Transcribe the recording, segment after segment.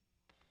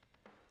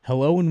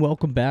Hello and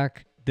welcome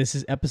back. This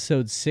is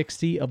episode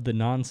 60 of the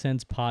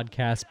Nonsense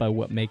Podcast by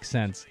What Makes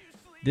Sense.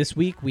 This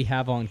week we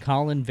have on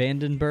Colin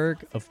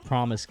Vandenberg of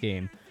Promise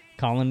Game.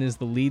 Colin is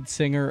the lead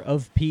singer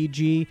of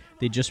PG.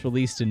 They just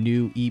released a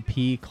new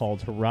EP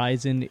called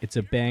Horizon. It's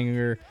a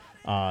banger.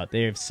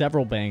 They have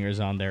several bangers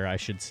on there, I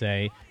should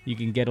say. You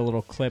can get a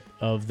little clip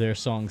of their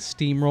song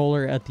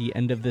Steamroller at the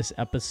end of this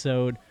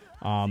episode.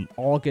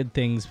 All good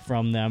things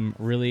from them.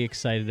 Really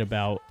excited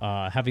about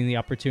having the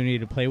opportunity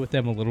to play with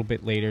them a little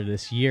bit later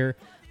this year.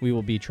 We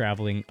will be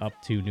traveling up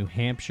to New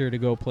Hampshire to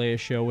go play a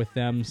show with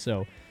them,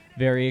 so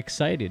very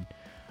excited.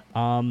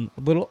 A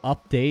little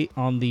update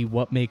on the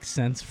What Makes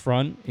Sense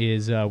front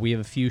is we have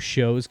a few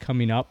shows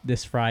coming up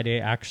this Friday,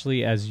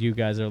 actually, as you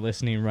guys are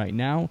listening right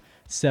now.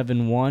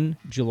 7/1,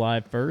 July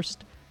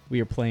 1st.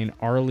 We are playing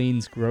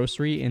Arlene's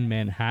Grocery in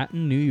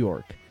Manhattan, New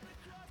York.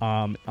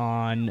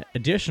 On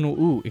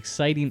additional,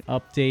 exciting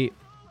update,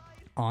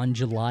 on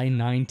July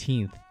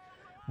 19th,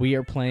 we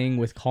are playing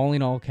with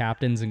Calling All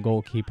Captains and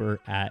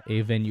Goalkeeper at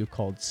a venue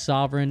called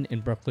Sovereign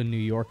in Brooklyn, New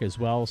York as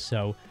well.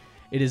 So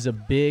it is a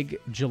big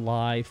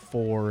July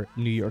for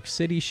New York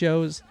City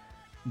shows.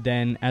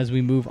 Then as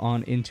we move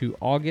on into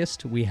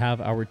August, we have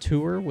our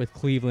tour with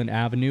Cleveland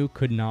Avenue.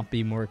 Could not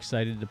be more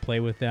excited to play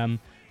with them.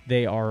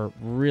 They are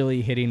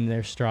really hitting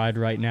their stride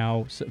right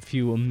now. So a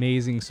few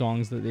amazing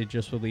songs that they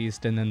just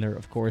released. And then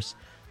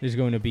there's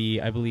going to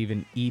be, I believe,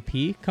 an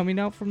EP coming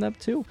out from them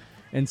too.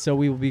 And so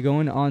we will be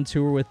going on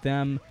tour with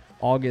them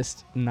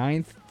August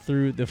 9th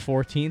through the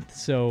 14th.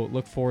 So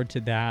look forward to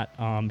that.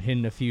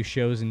 Hitting a few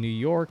shows in New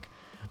York,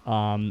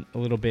 a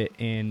little bit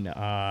in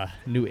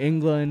New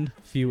England,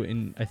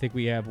 I think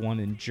we have one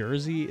in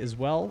Jersey as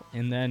well.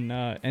 And then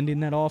ending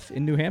that off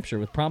in New Hampshire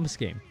with Promise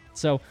Game.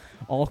 So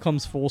all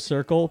comes full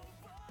circle.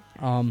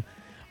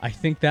 I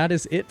think that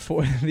is it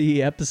for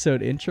the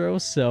episode intro.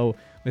 So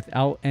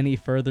without any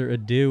further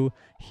ado,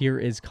 here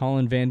is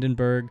Colin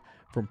Vandenberg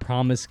from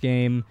Promise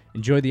Game.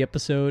 Enjoy the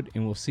episode,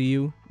 and we'll see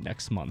you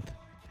next month.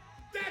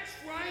 That's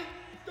right!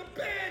 The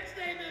band's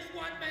name is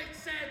What Makes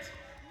Sense!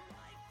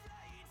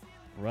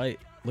 Right.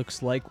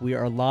 Looks like we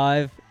are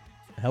live.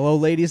 Hello,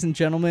 ladies and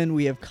gentlemen.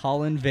 We have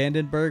Colin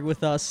Vandenberg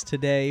with us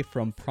today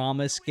from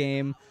Promise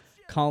Game.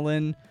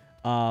 Colin,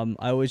 I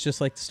always just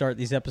like to start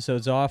these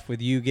episodes off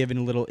with you giving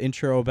a little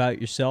intro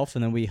about yourself,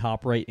 and then we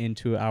hop right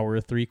into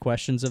our 3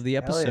 questions of the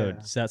episode.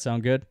 Yeah. Does that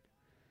sound good?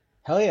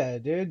 Hell yeah,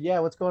 dude. Yeah,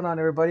 what's going on,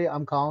 everybody?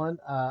 I'm Colin.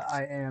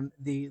 I am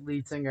the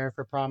lead singer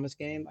for Promise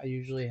Game. I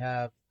usually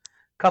have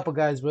a couple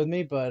guys with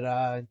me,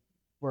 but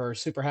we're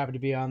super happy to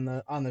be on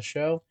the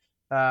show.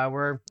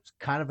 We're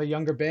kind of a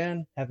younger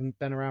band, haven't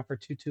been around for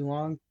too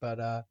long,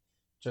 but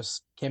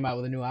just came out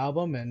with a new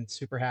album and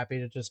super happy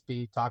to just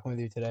be talking with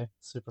you today.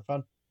 Super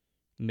fun.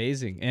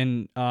 Amazing.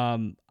 And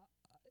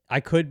I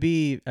could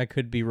be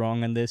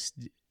wrong on this.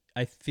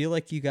 I feel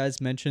like you guys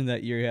mentioned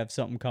that you have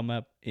something come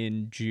up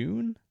in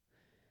June.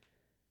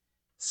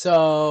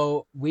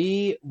 So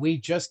we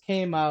just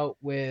came out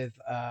with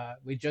our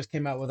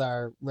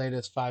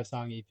latest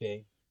 5-song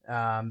EP.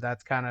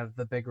 That's kind of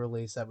the big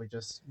release that we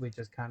just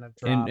kind of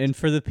And dropped.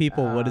 for the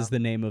people, what is Um, the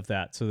name of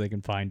that so they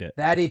can find it?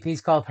 that EP is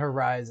called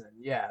Horizon.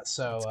 Yeah.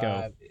 So Let's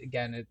go.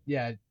 again,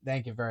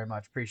 thank you very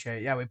much.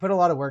 Appreciate it. Yeah, we put a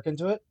lot of work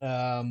into it.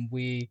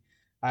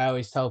 I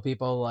always tell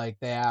people, like,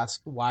 they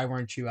ask, why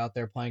weren't you out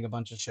there playing a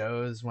bunch of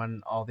shows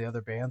when all the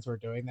other bands were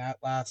doing that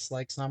last,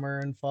 like, summer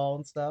and fall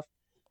and stuff.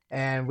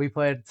 And we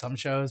played some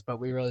shows, but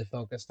we really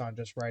focused on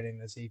just writing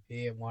this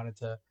EP and wanted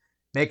to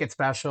make it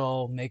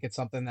special, make it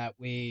something that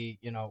we,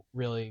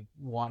 really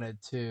wanted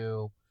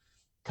to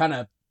kind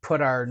of put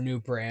our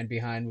new brand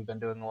behind. We've been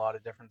doing a lot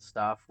of different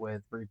stuff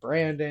with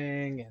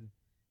rebranding and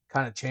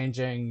kind of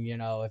changing.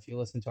 If you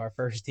listen to our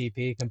first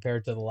EP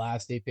compared to the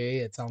last EP,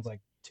 it sounds like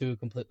 2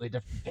 completely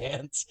different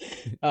bands.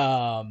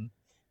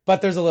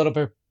 But there's a little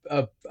bit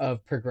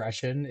of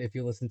progression if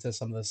you listen to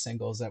some of the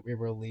singles that we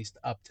released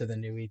up to the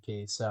new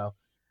EP. So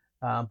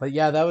but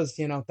yeah,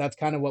 that's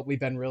kind of what we've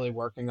been really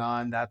working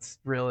on. That's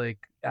really,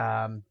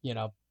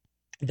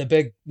 the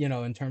big,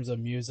 in terms of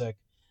music,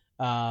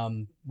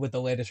 with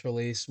the latest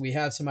release. We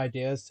have some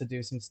ideas to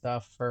do some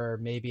stuff for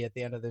maybe at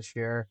the end of this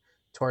year,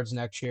 towards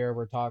next year.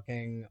 We're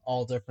talking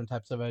all different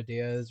types of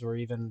ideas. We're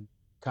even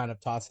kind of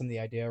tossing the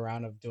idea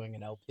around of doing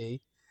an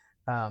LP,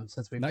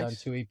 since we've done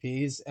Nice. 2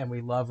 EPs and we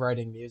love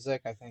writing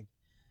music. I think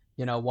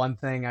one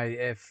thing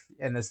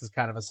and this is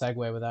kind of a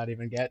segue without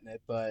even getting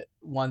it, but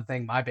one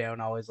thing my band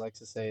always likes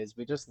to say is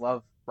we just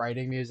love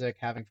writing music,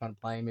 having fun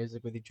playing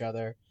music with each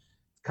other.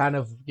 Kind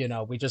of,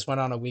 we just went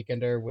on a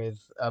weekender with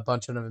a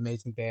bunch of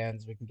amazing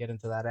bands. We can get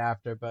into that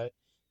after, but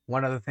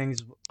one of the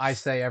things I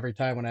say every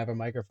time when I have a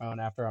microphone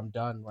after I'm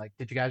done, like,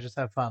 did you guys just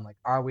have fun? Like,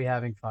 are we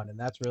having fun? And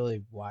that's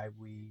really why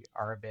we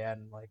are a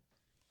band. Like,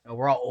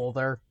 we're all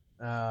older.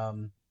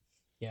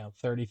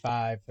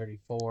 35,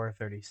 34,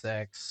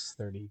 36,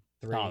 Oh,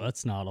 33.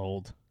 that's not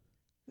old.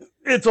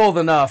 It's old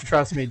enough,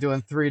 trust me,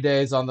 doing 3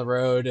 days on the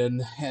road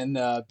and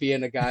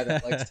being a guy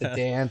that likes to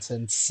dance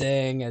and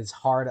sing as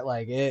hard at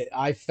like it.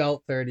 I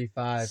felt 35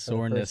 for the first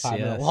Soreness, time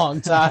in a yes.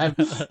 long time.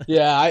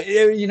 Yeah,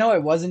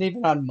 it wasn't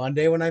even on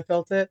Monday when I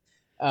felt it.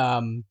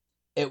 Um,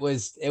 it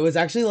was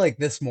actually like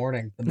this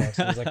morning the most.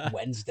 It was like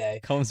Wednesday.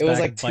 Comes It was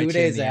back like and two bites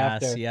you in days the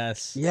ass. after.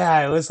 Yes.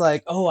 Yeah, it was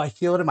like, oh, I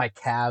feel it in my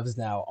calves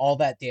now. All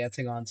that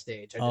dancing on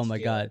stage, I Oh just my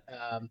feel God.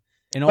 it.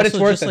 And But it's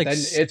also worth just it. like Then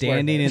it's worth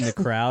standing in the it.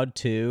 crowd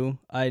too.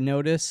 I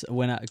notice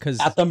At because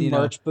the you know,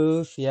 merch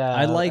booth, I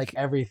yeah, like like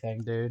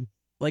everything, dude.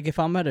 if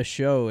I'm at a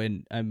show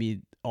and I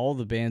mean all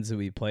the bands that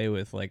we play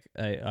with, like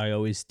I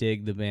always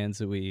dig the bands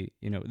that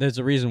there's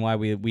a reason why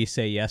we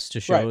say yes to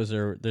Right. shows,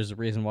 or there's a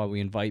reason why we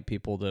invite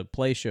people to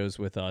play shows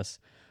with us.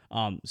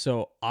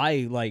 So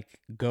I like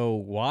go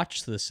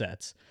watch the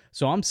sets.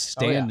 So I'm Oh yeah.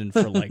 standing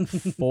for like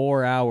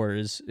 4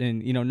 hours,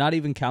 and not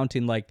even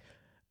counting like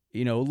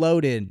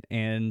load in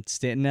and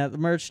standing at the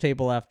merch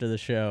table after the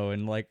show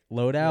and like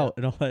load out Yep.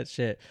 and all that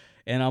shit.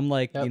 And I'm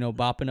like, Yep.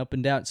 bopping up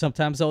and down.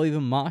 Sometimes I'll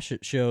even mosh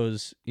at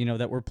shows,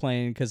 that we're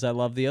playing because I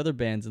love the other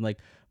bands. And like,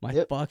 my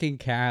Yep. fucking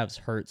calves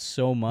hurt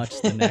so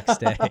much the next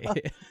day.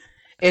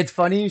 It's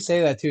funny you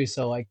say that too.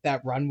 So like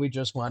that run we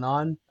just went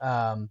on,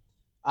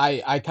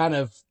 I kind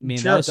of I mean,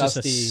 that Cheer Up was just a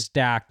Dusty.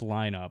 stacked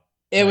lineup.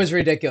 It Like, was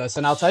ridiculous,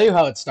 and I'll tell you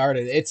how it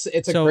started. It's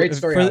a so great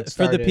story how for it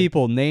for the started.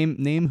 people,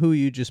 name who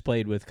you just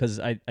played with,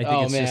 because I think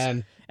Oh it's just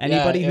man, yeah,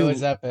 anybody it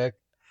was who, epic.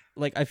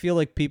 like, I feel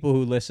like people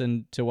who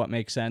listen to What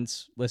Makes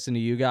Sense listen to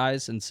you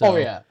guys, and Oh so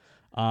yeah,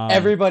 um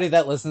everybody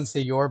that listens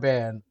to your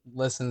band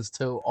listens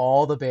to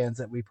all the bands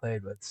that we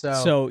played with. So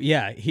So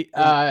yeah,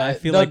 I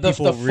feel the like the the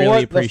people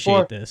really four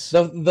appreciate this.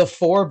 the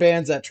four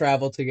bands that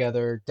traveled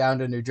together down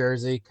to New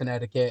Jersey,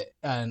 Connecticut,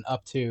 and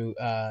up to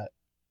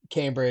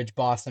Cambridge,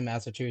 Boston,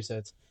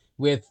 Massachusetts.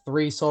 We had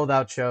 3 sold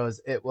out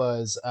shows. It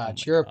was Oh my god,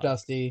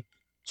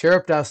 Cheer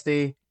Up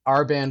Dusty,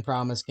 Our Band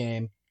Promise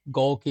Game,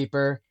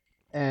 Goalkeeper,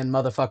 and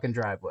motherfucking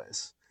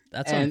Driveways.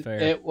 that's And unfair.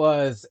 it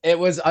was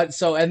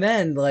and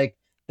then like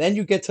then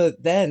you get to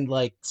then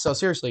like so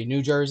seriously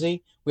New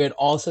Jersey. We had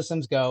All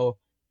Systems Go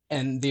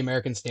and the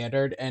American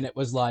Standard, and it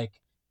was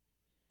like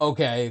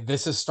okay,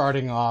 this is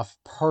starting off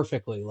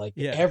perfectly. Like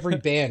Yeah, every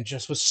band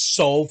just was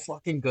so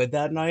fucking good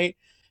that night,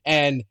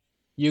 and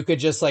you could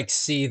just like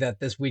see that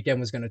this weekend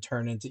was going to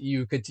turn into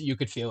you could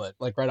feel it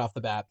like right off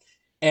the bat.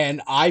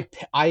 And I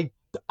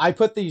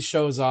put these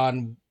shows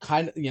on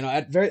kind of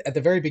at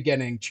the very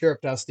beginning. Cheer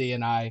Up Dusty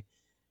and I,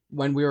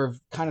 when we were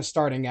kind of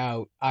starting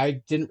out, I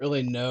didn't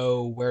really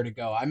know where to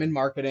go. I'm in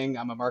marketing.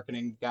 I'm a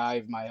marketing guy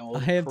of my I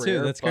old am too.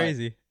 career, That's but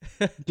crazy.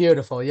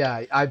 beautiful.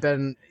 Yeah, I've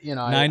been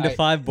Nine to I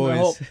five, my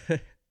boys. whole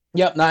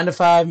Yep, 9 to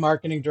 5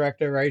 marketing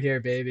director right here,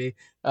 baby.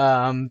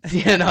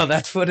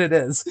 That's what it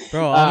is.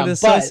 Bro, I'm an But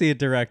associate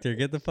director.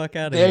 Get the fuck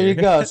out of there you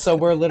here. go. So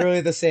we're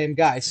literally the same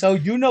guy. So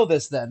you know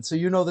this then. So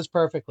you know this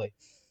perfectly.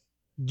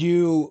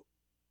 You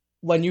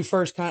when you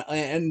first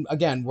and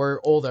again, we're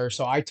older,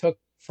 so I took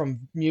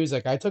from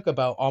music, I took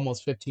about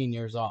almost 15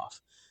 years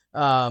off.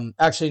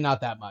 Actually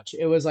not that much.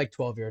 It was like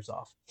 12 years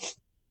off.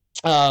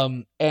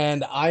 And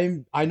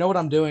I know what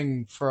I'm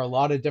doing for a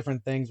lot of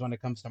different things when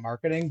it comes to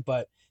marketing,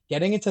 but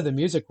getting into the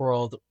music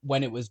world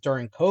when it was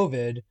during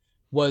COVID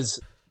was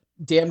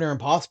damn near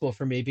impossible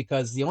for me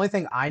because the only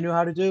thing I knew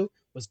how to do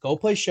was go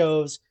play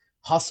shows,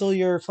 hustle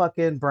your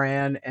fucking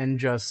brand, and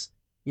just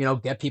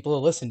get people to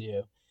listen to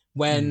you. Mhm.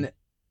 When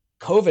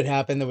COVID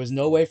happened, there was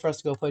no way for us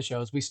to go play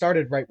shows. We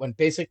started right when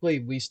basically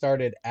we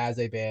started as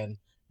a band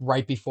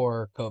right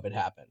before COVID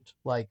happened,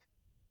 like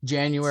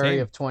January Same,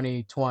 of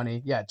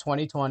 2020. Yeah,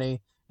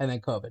 2020, and then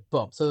COVID.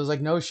 Boom. So there was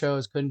like no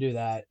shows, couldn't do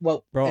that.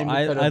 Well, bro. and we could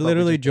I have, but we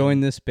literally just didn't.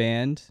 joined this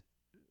band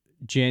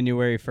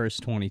January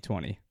 1st,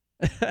 2020.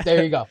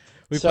 There you go.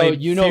 We So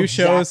played you know few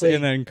shows and exactly.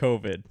 then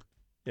COVID.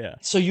 Yeah.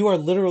 So you are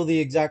literally the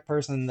exact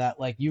person that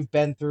like you've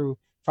been through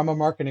from a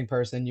marketing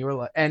person. You were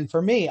like, and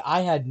for me,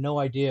 I had no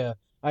idea.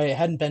 I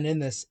hadn't been in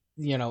this,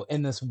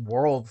 in this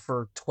world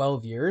for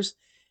 12 years.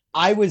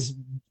 I was,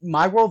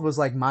 my world was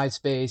like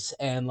MySpace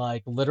and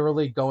like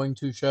literally going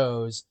to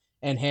shows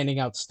and handing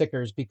out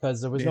stickers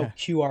because there was no Yeah.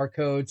 QR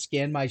code,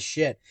 scan my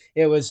shit.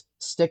 It was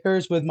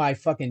stickers with my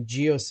fucking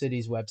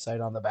GeoCities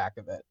website on the back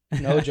of it.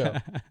 No joke.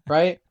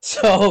 Right?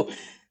 So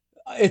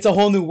it's a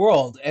whole new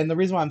world. And the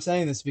reason why I'm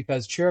saying this is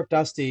because Cheer Up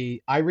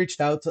Dusty, I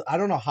reached out to, I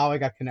don't know how I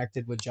got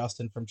connected with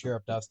Justin from Cheer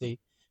Up Dusty,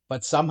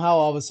 but somehow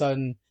all of a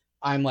sudden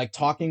I'm like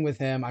talking with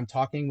him. I'm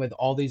talking with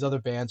all these other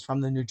bands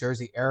from the New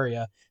Jersey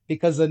area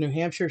because the New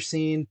Hampshire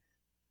scene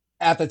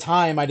at the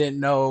time I didn't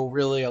know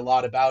really a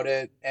lot about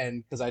it.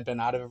 And because I'd been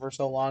out of it for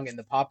so long, and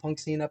the pop punk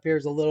scene up here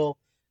is a little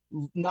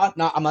not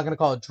I'm not going to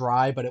call it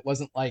dry, but it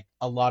wasn't like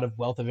a lot of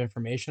wealth of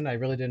information. I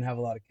really didn't have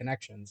a lot of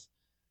connections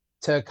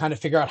to kind of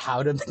figure out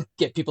how to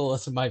get people to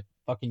listen to my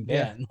fucking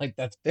Yeah. band. Like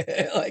that's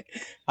like,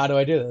 how do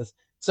I do this?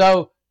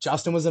 So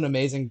Justin was an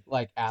amazing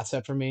like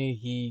asset for me.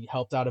 He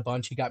helped out a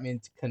bunch. He got me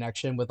into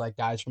connection with like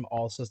guys from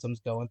All Systems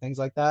Go and things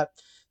like that.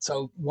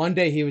 So one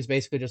day he was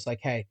basically just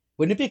like, "Hey,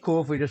 wouldn't it be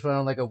cool if we just went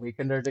on like a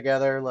weekender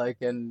together, like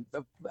and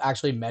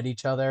actually met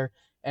each other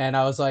And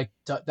I was like,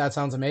 that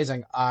sounds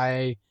amazing.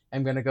 I'm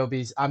going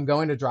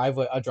to a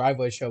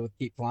driveway show with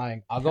Keep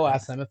Flying. I'll go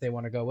ask them if they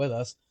want to go with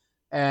us.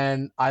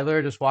 And I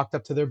literally just walked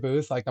up to their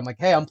booth. Like, I'm like,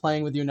 hey, I'm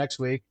playing with you next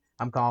week.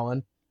 I'm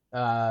Colin.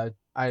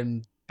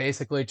 I'm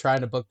basically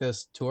trying to book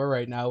this tour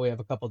right now. We have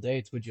a couple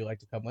dates. Would you like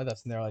to come with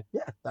us? And they're like,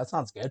 yeah, that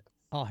sounds good.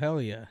 Oh,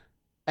 hell yeah.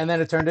 And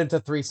then it turned into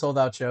 3 sold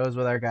out shows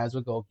with our guys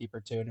with Goalkeeper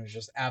too, and it was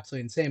just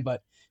absolutely insane.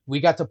 But we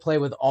got to play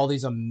with all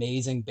these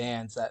amazing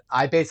bands that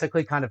I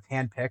basically kind of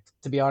handpicked,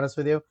 to be honest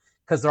with you,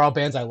 because they're all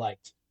bands I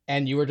liked.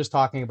 And you were just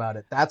talking about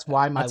it. That's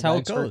why my That's how it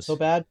legs hurt goes. so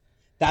bad.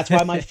 That's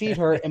why my feet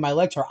hurt and my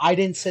legs hurt. I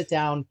didn't sit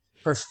down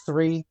for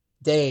 3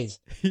 days.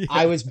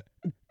 Yeah.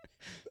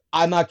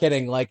 I'm not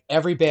kidding. Like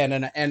every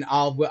band, and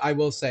I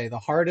will say the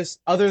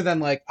hardest, other than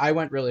like I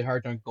went really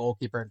hard on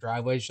Goalkeeper and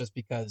Driveways, just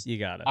because You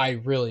got it.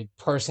 I really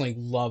personally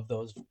love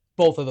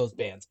both of those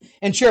bands.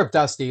 And Cheer Up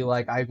Dusty,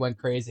 like I went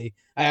crazy.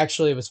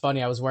 It was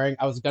funny. I was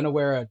gonna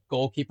wear a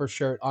Goalkeeper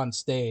shirt on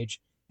stage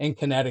in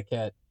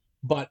Connecticut,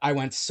 but I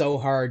went so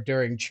hard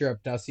during Cheer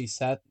Up Dusty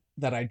set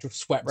that I just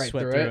sweat right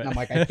through it, and I'm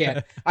like,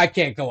 I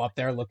can't go up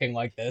there looking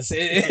like this.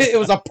 It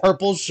was a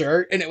purple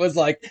shirt, and it was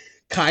like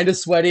kind of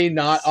sweaty,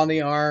 not on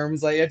the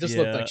arms. Like it just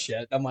looked like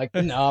shit. I'm like,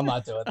 no, I'm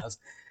not doing this.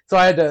 So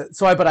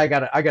but I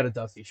got a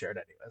Dusty shirt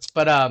anyways.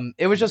 But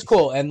it was just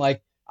cool, and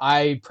like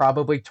I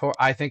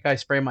think I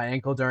sprained my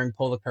ankle during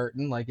Pull the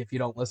Curtain. Like if you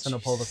don't listen to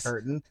Pull the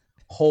Curtain,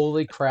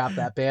 holy crap,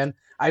 that band.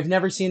 I've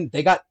never seen,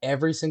 they got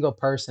every single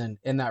person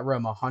in that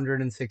room,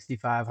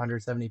 165,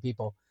 170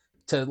 people,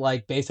 to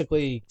like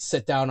basically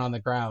sit down on the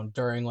ground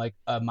during like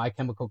a My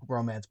Chemical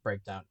Romance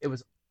breakdown. It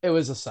was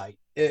a sight.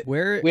 We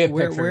have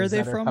pictures where are they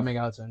that are from? coming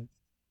out soon.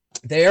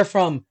 They're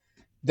from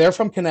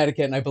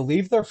Connecticut, and I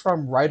believe they're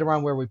from right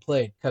around where we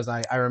played, because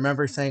I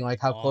remember saying like,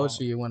 how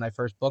close are you, when I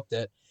first booked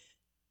it.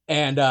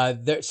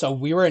 And so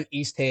we were in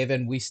East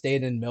Haven. We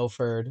stayed in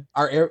Milford.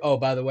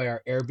 By the way,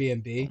 our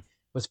Airbnb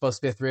was supposed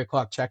to be a 3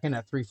 o'clock check-in.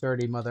 At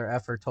 3:30, Mother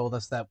Effer told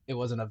us that it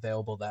wasn't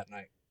available that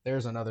night.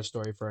 There's another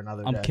story for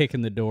another I'm day.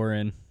 kicking the door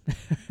in.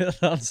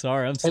 I'm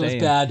sorry. I'm staying. It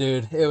was bad,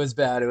 dude. It was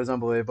bad. It was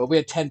unbelievable. We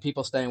had 10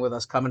 people staying with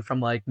us, coming from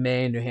like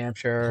Maine, New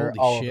Hampshire, Holy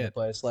all shit. over the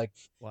place. Like,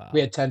 wow. We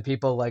had 10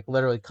 people like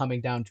literally coming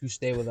down to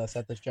stay with us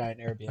at this giant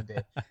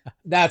Airbnb.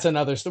 That's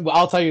another story.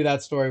 I'll tell you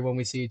that story when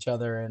we see each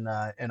other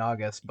in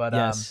August. But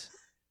yes.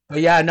 But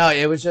yeah, no,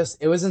 it was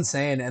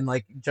insane. And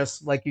like,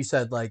 just like you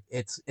said, like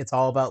it's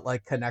all about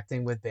like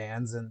connecting with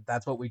bands, and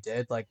that's what we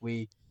did. Like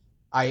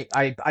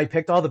I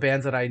picked all the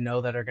bands that I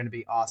know that are going to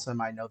be awesome.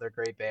 I know they're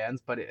great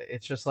bands, but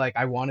it's just like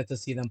I wanted to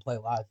see them play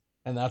live,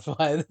 and that's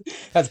why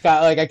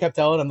like I kept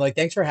telling them like,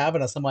 thanks for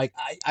having us. I'm like,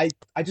 I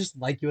just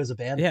like you as a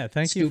band. Yeah,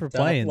 thank you for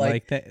playing.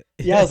 Like that.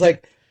 Yeah, I was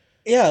like,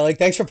 yeah, like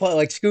thanks for playing.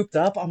 Like Scooped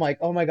Up. I'm like,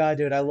 oh my god,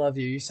 dude, I love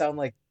you. You sound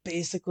like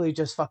basically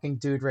just fucking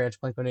Dude Ranch,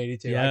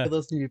 Blink-182. Yeah. I could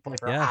listen to you play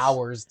for Yes.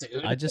 hours,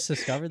 dude. I just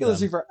discovered I could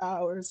listen to them. you for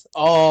hours.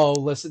 Oh,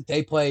 listen,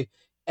 they play,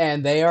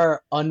 and they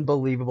are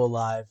unbelievable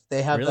live.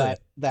 They have Really?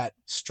 that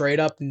straight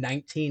up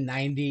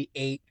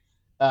 1998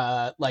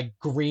 like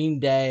Green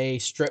Day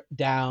stripped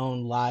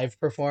down live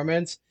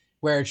performance,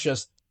 where it's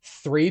just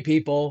 3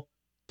 people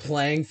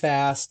playing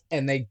fast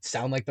and they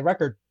sound like the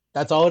record.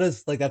 That's all it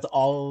is. Like that's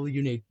all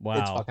you need. Wow.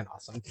 It's fucking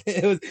awesome.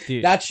 It was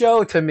Dude. That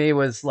show to me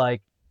was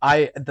like,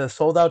 the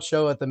sold out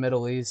show at the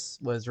Middle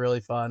East was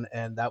really fun,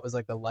 and that was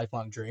like a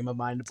lifelong dream of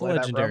mine to It's a play that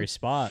legendary room.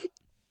 spot.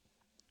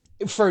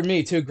 For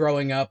me too,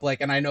 growing up,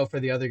 like, and I know for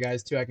the other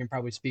guys too, I can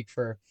probably speak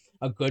for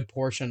a good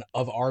portion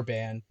of our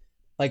band.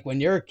 Like when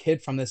you're a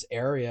kid from this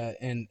area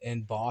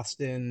in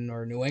Boston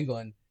or New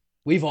England,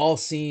 we've all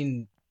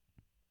seen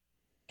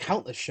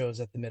countless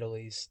shows at the Middle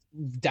East,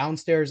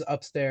 downstairs,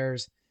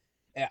 upstairs.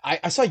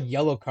 I saw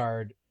Yellow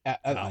Card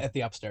Wow. at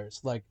the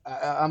upstairs. Like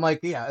I'm like,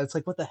 yeah, it's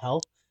like, what the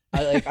hell?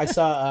 I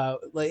saw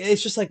like,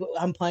 it's just like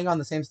I'm playing on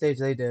the same stage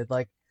they did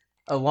like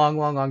a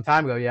long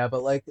time ago. Yeah,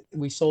 but like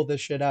we sold this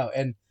shit out,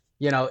 and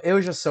it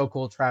was just so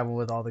cool traveling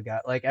with all the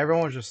guys. Like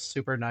everyone was just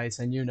super nice,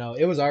 and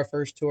it was our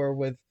first tour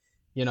with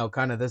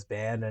kind of this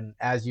band, and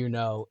as you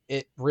know,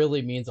 it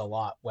really means a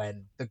lot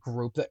when the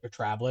group that you're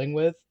traveling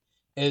with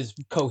is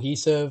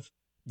cohesive.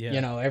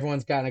 Yeah.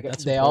 Everyone's got to,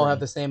 That's they all have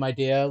important. the same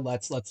idea.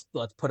 Let's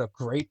put a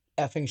great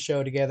effing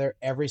show together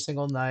every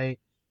single night.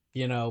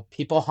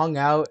 People hung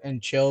out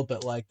and chilled,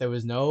 but like there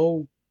was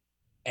no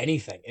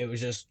anything. It was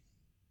just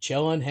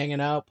chilling,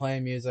 hanging out,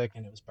 playing music,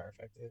 and it was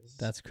perfect.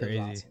 That's It was crazy.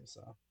 awesome.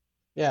 So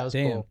yeah, it was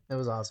Damn. cool. It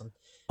was awesome.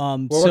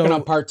 We're working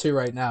on part 2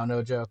 right now,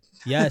 no joke.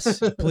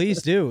 Yes,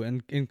 please do,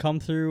 and come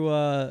through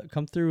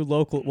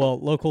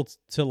local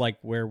to like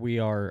where we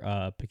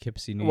are,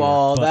 Poughkeepsie, New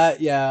Well, York.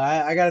 But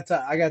I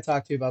gotta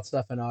talk to you about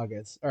stuff in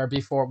August, or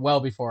before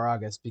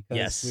August,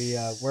 because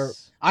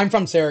yes, I'm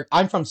from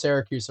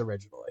Syracuse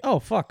originally. Oh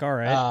fuck! All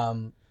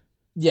right.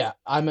 Yeah,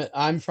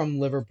 I'm from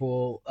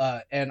Liverpool,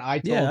 and I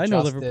told I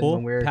know Justin when Liverpool.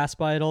 we were, Pass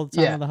by it all the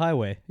time yeah, on the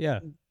highway. Yeah.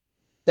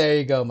 there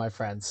you go, my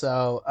friend.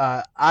 So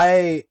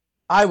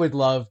I would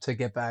love to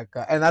get back,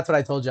 and that's what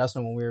I told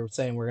Justin when we were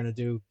saying we're gonna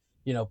do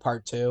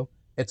part 2.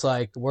 It's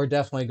like we're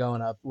definitely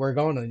going up. We're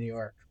going to New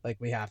York. Like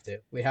we have to.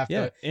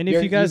 Yeah, and if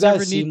You you guys guys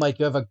ever seem need, like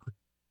you have a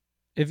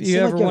If You you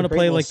seem like ever you have want a to great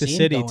play little like the scene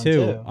city going,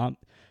 too, too.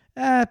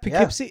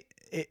 Poughkeepsie.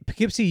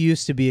 Poughkeepsie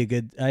used to be a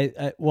good.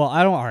 Well,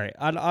 I don't. All right,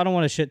 I don't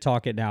want to shit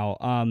talk it now.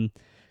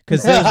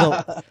 Because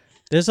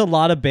there's a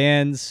lot of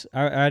bands.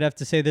 I'd have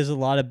to say there's a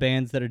lot of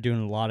bands that are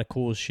doing a lot of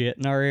cool shit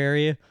in our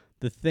area.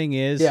 The thing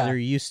is, Yeah. there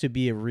used to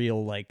be a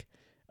real like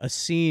a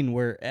scene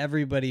where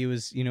everybody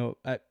was,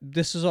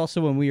 this was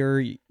also when we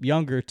were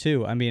younger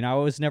too. I mean, I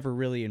was never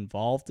really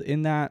involved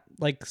in that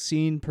like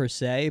scene per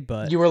se,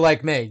 but You were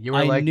like me. You were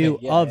I like knew me.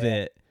 Yeah, of yeah.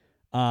 it.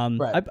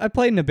 Right. I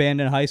played in a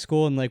band in high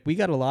school, and like we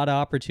got a lot of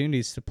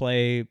opportunities to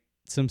play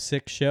some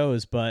sick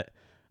shows, but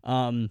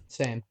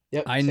Same.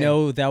 Yep. I Same.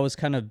 know that was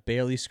kind of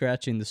barely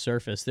scratching the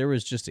surface. There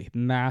was just a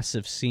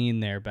massive scene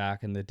there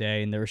back in the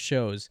day, and there were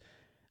shows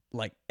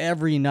like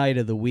every night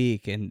of the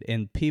week,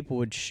 and people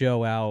would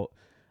show out.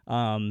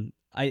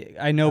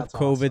 I know That's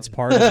COVID's awesome.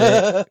 part of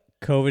it.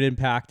 COVID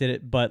impacted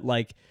it, but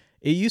like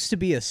it used to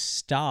be a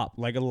stop.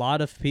 Like a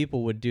lot of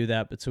people would do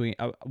that between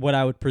what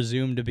I would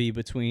presume to be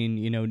between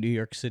New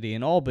York City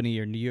and Albany,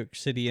 or New York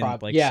City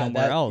and like Yeah,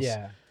 somewhere else.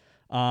 yeah.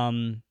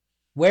 Um,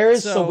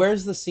 Where's so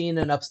the scene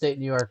in upstate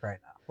New York right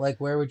now? Like,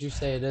 where would you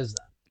say it is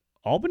then?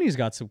 Albany's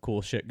got some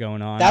cool shit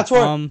going on. That's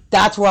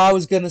where I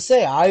was gonna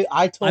say.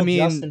 I told mean,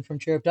 Justin from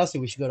Cheer Up Dusty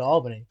we should go to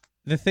Albany.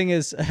 the thing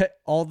is,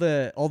 all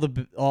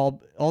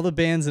the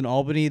bands in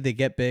Albany, they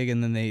get big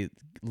and then they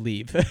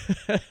leave.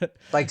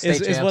 Like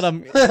State is what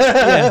Champs.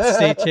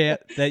 State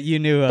Champ that you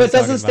knew. But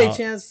doesn't State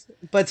Champs?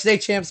 But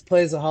State Champs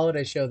plays a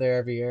holiday show there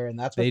every year, and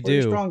that's what They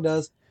 40 do. Strong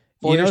does.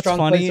 You 40 know what's Strong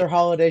funny? plays their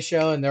holiday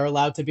show, and they're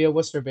allowed to be a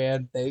Worcester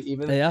band. They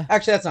even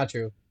actually that's not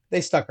true. They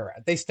stuck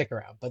around. They stick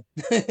around, but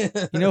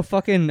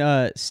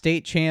fucking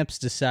State Champs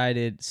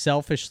decided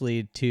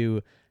selfishly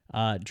to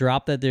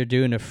drop that they're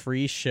doing a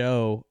free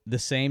show the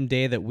same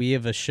day that we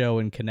have a show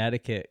in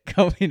Connecticut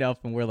coming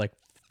up, and we're like,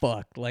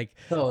 fuck, like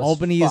Those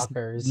Albany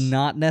fuckers. is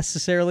not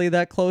necessarily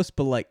that close,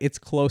 but like it's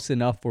close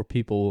enough where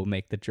people will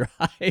make the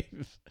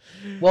drive.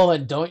 Well,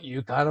 and don't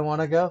you kind of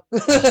want to go?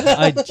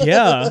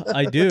 Yeah,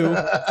 I do.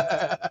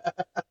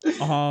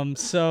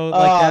 So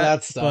like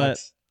that sucks. But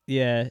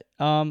yeah,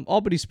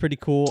 Albany's pretty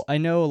cool. I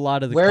know a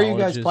lot of the Where are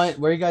colleges. you guys playing?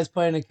 Where are you guys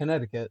playing in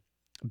Connecticut?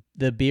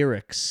 The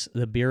Beerax.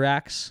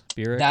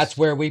 That's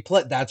where we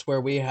play. That's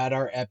where we had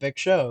our epic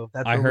show.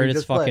 That's I where heard we it's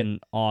just played. fucking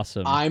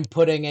awesome. I'm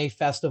putting a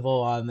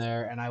festival on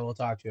there, and I will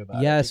talk to you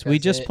about it. Yes, we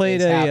just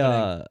played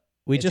a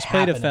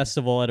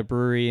festival at a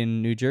brewery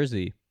in New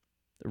Jersey,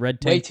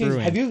 Red Tank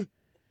Brewing. Have you?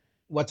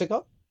 What's it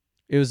called?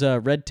 It was a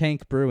Red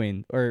Tank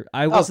Brewing, or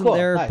I wasn't cool.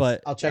 there, Nice.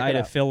 but I'll check I had it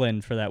a out.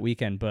 fill-in for that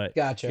weekend. But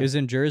Gotcha. it was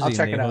in Jersey, and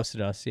they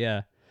hosted us.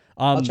 Yeah,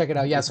 I'll check it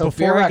out. Yeah, so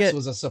Beerax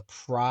was a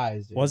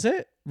surprise. Dude. Was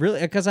it really?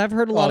 Because I've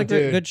heard a lot of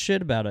good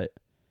shit about it.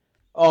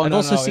 Oh, I've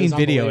also seen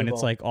video, and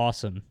it's like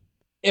awesome.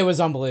 It was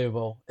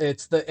unbelievable.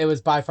 It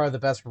was by far the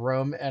best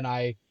room, and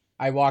I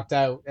walked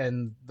out,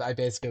 and I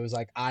basically was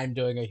like, I'm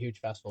doing a huge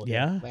festival here.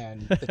 Yeah?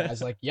 And the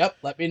guy's like, yep,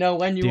 let me know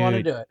when you want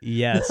to do it.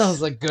 Yes. I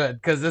was like, good,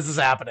 because this is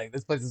happening.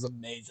 This place is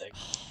amazing.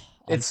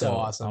 It's so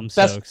awesome. I'm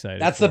so excited.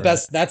 That's the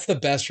best. That's the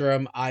best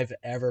room I've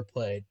ever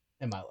played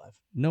in my life.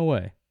 No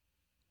way.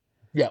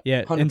 Yeah.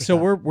 Yeah. 100%. And so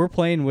we're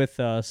playing with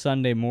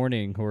Sunday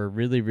Morning, who are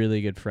really,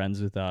 really good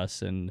friends with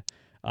us, and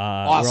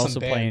awesome we're also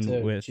band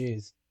playing too. with.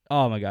 Jeez.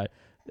 Oh my god,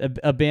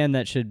 a band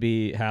that should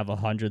have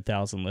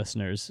 100,000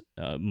 listeners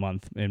a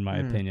month, in my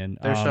opinion.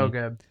 They're so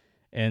good.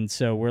 And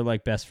so we're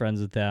like best friends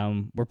with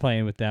them. We're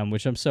playing with them,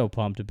 which I'm so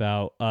pumped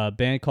about. A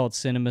band called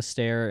Cinema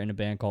Stare and a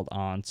band called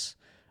Aunts.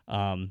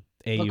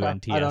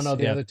 AUNTS. I don't know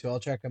the other two. I'll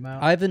check them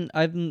out. I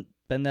haven't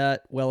been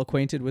that well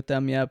acquainted with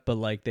them yet, but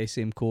like they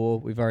seem cool.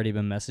 We've already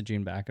been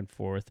messaging back and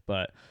forth,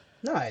 but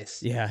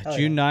nice. Yeah,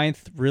 June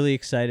 9th, really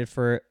excited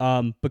for it.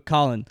 But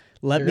Colin,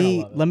 let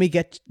me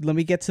get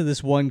to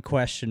this one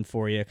question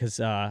for you, because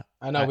I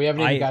know we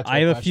haven't even got to I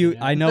have a few.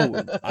 yet. I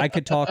know I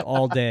could talk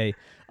all day.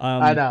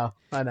 I know.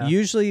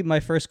 Usually my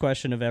first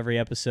question of every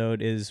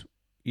episode is,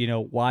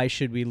 why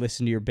should we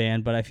listen to your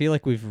band? But I feel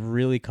like we've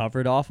really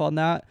covered off on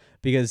that,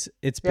 because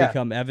it's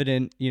become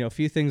evident. A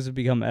few things have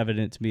become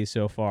evident to me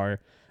so far,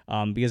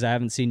 because I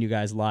haven't seen you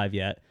guys live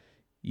yet.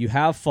 You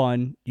have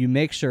fun. You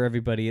make sure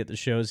everybody at the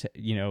show's,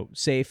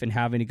 safe and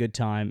having a good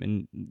time,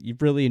 and you're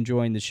really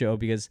enjoying the show,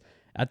 because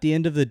at the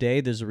end of the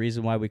day, there's a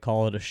reason why we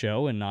call it a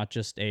show and not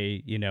just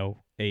a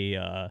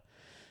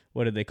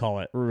what do they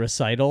call it? A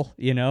recital,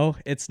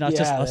 It's not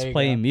just us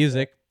playing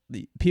music.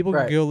 People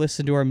can go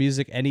listen to our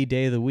music any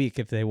day of the week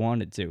if they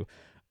wanted to.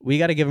 We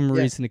got to give them a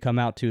reason to come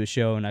out to a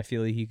show, and I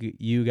feel like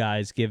you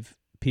guys give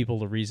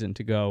people a reason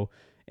to go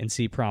and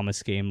see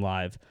Promise Game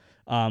live.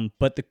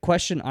 But the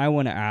question I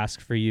want to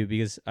ask for you,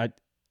 because I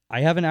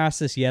haven't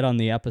asked this yet on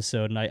the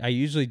episode, and I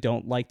usually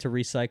don't like to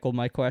recycle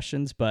my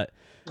questions, but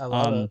I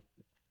love it.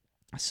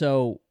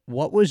 So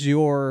what was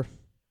your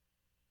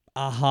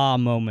aha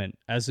moment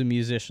as a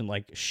musician?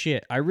 Like,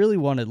 shit, I really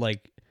want to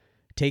like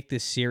take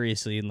this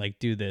seriously and like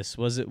do this.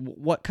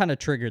 What kind of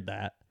triggered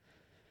that?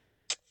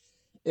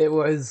 It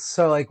was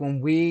so like when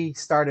we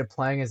started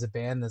playing as a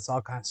band, this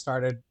all kind of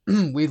started.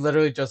 We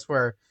literally just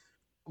we're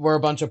a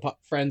bunch of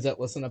friends that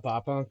listen to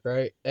pop punk,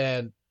 right?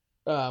 And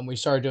We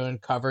started doing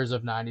covers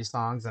of 90s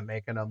songs and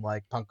making them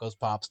like Punk Goes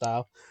Pop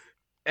style.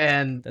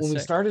 And That's when we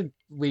sick. started,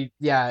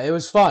 yeah, it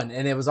was fun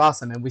and it was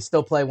awesome. And we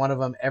still play one of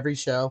them every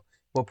show.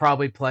 We'll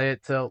probably play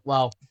it till,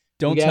 well, we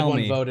Don't had tell one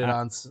me. voted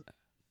on.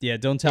 Yeah,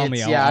 don't tell me.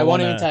 It's, I, yeah, I I won't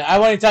want even to. tell you. I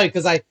won't even tell you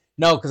because I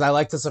no, because I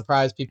like to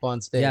surprise people on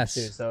stage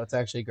too. Yes. So it's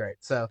actually great.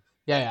 So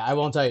yeah, I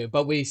won't tell you.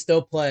 But we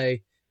still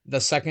play the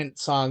second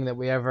song that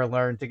we ever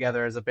learned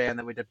together as a band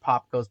that we did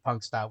Pop Goes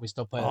Punk style. We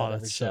still play Oh, that every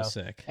that's so show.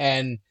 sick.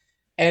 And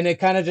and it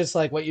kind of just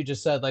like what you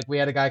just said, like we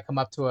had a guy come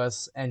up to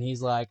us and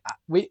he's like,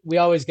 we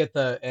always get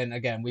the, and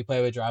again, we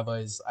play with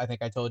Driveways. I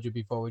think I told you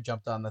before we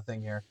jumped on the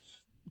thing here.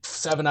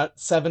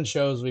 Seven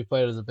shows we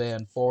played as a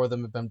band, four of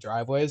them have been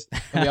Driveways.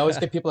 And we always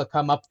get people to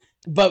come up,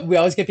 but we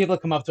always get people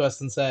to come up to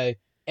us and say,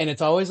 and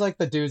it's always like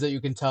the dudes that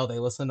you can tell they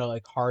listen to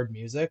like hard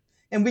music.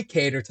 And we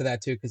cater to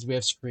that too because we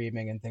have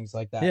screaming and things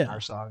like that in Yeah.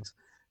 our songs.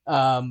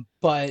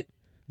 But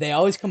they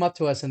always come up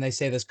to us and they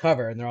say this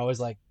cover, and they're always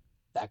like,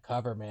 "That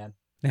cover, man,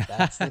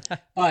 that's the."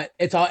 But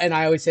it's all, and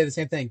I always say the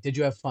same thing. Did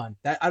you have fun?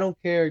 That I don't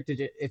care. Did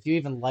you, if you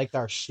even liked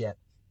our shit?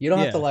 You don't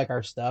have to Yeah. like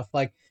our stuff.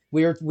 Like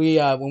when we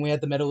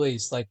had the Middle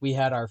East, like we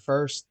had our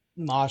first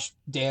mosh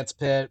dance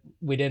pit.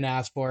 We didn't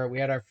ask for it. We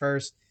had our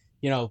first,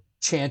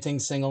 chanting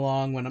sing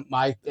along when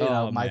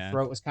Oh my man.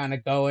 throat was kind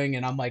of going,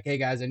 and I'm like, hey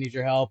guys, I need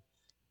your help.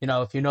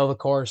 If you know the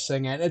chorus,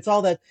 sing it. It's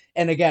all that.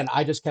 And again,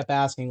 I just kept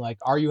asking, like,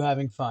 are you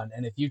having fun?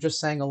 And if you just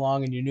sang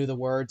along and you knew the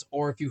words,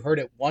 or if you heard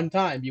it one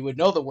time, you would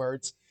know the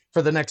words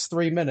for the next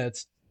 3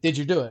 minutes. Did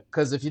you do it?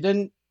 Because if you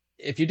didn't,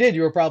 if you did,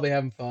 you were probably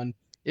having fun.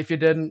 If you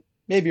didn't,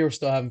 maybe you were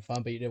still having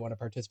fun, but you didn't want to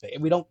participate.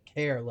 And we don't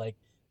care, like,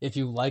 if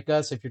you like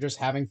us, if you're just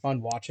having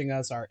fun watching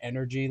us, our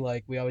energy,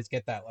 like, we always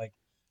get that, like,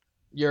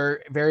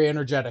 you're very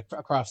energetic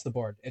across the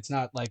board. It's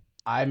not like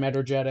I'm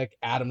energetic,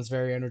 Adam's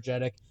very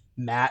energetic,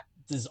 Matt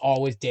is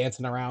always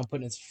dancing around,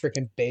 putting his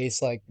freaking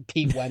bass like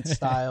Pete Wentz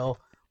style.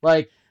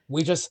 Like,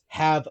 we just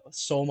have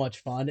so much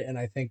fun, and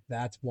I think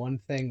that's one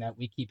thing that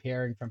we keep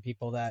hearing from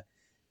people that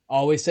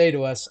always say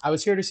to us, I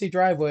was here to see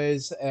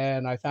Driveways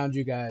and I found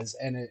you guys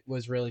and it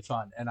was really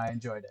fun and I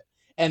enjoyed it.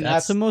 And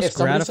That's the that's, if most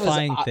somebody says,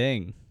 gratifying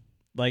thing.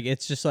 Like,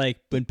 it's just like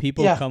when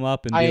people yeah, come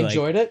up and I be like,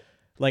 enjoyed it.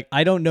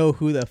 I don't know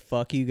who the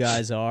fuck you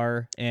guys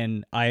are,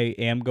 and I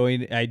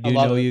I do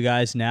love know it. you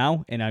guys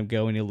now, and I'm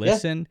going to Yeah.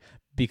 listen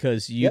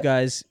because you Yep.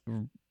 guys,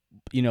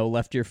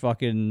 left your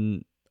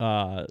fucking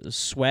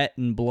sweat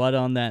and blood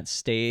on that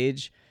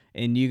stage,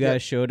 and you guys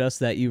Yep. showed us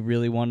that you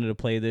really wanted to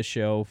play this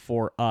show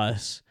for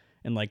us,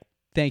 and like,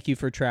 thank you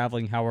for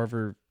traveling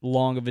however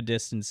long of a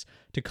distance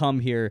to come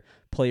here,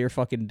 play your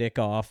fucking dick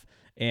off,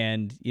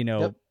 and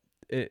Yep.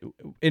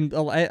 and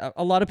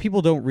a lot of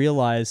people don't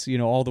realize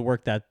all the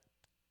work that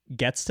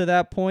gets to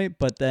that point,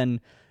 but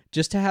then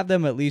just to have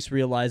them at least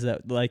realize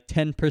that like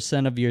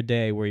 10% of your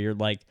day where you're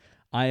like,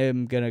 I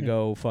am going to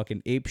go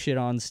fucking ape shit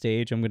on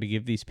stage. I'm going to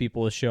give these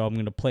people a show. I'm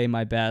going to play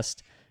my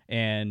best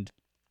and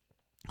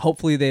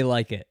hopefully they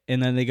like it.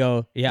 And then they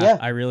go, yeah, Yeah.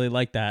 I really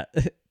like that.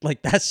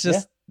 Like that's Yeah.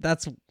 just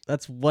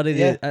that's what it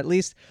Yeah. is. At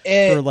least for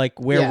It, like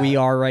where we yeah.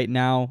 are right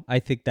now, I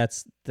think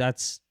that's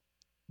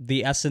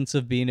the essence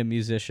of being a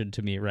musician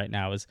to me right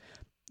now is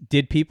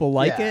did people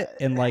like Yeah. it?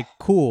 And like,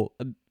 cool,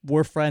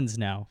 we're friends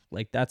now.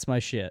 Like, that's my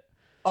shit.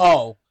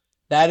 Oh,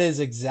 that is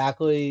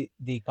exactly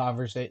the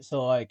conversation.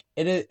 So like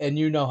it is, and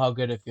you know how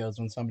good it feels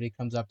when somebody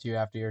comes up to you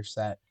after your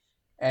set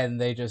and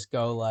they just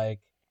go like,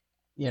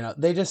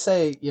 they just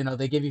say,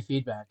 they give you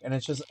feedback and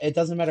it's just, it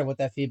doesn't matter what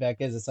that feedback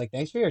is. It's like,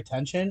 thanks for your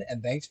attention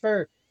and thanks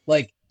for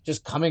like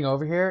just coming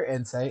over here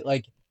and say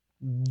like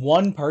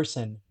one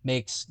person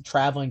makes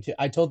traveling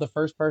to, I told the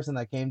first person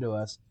that came to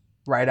us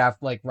right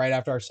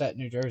after our set in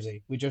New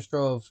Jersey, we just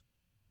drove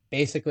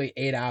basically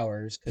 8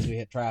 hours because we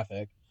hit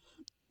traffic.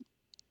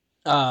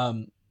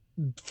 Um,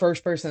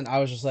 First person, I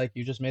was just like,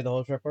 you just made the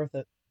whole trip worth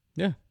it.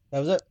 Yeah. That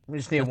was it. We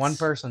just needed one That's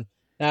person.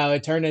 Now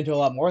it turned into a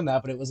lot more than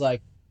that, but it was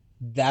like,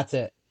 that's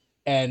it.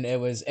 And it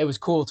was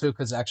cool too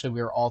because actually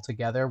we were all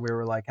together. We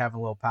were like having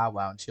a little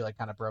powwow, and she like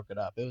kind of broke it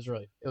up. It was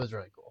really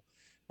cool.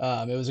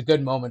 It was a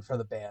good moment for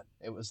the band.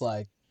 It was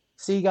like,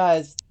 see you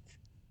guys,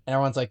 and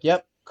everyone's like,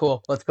 yep,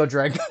 cool, let's go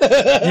drink.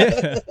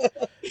 yeah.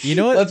 You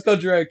know what? Let's go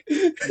drink.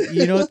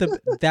 You know what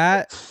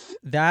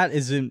that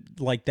isn't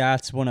like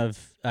that's one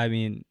of I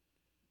mean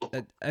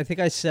I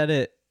think I said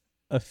it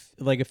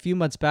like a few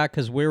months back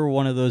because we were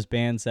one of those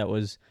bands that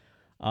was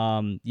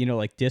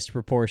like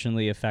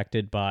disproportionately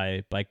affected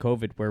by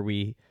COVID where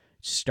we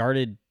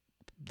started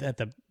at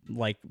the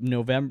like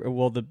November.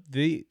 Well,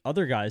 the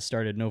other guys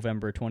started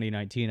November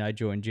 2019. I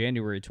joined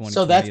January 2020.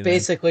 So that's and then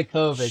basically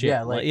COVID. shit,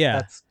 Yeah, like, like yeah.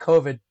 that's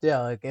COVID. Yeah,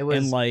 like it And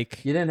was.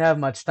 like You didn't have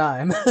much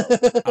time.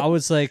 I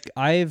was like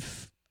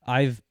I've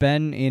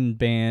been in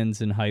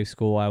bands in high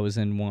school. I was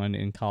in one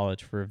in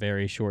college for a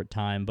very short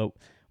time, but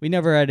we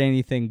never had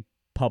anything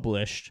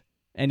published,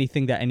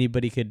 anything that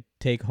anybody could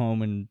take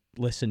home and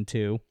listen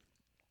to.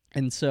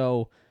 And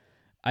so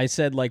I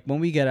said, like, when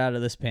we get out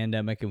of this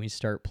pandemic and we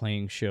start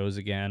playing shows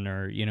again,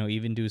 or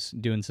even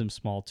doing some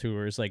small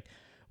tours, like,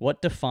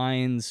 what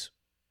defines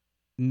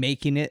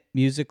making it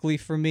musically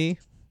for me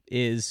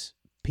is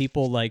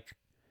people like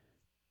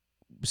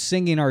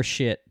singing our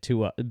shit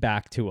to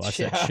back to us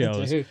at Yeah,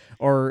 shows, dude.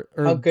 or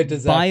How good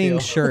does that buying feel?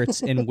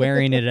 shirts and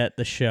wearing it at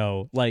the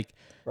show, like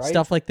Right?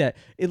 stuff like that.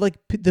 It like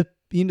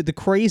the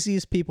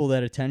craziest people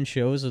that attend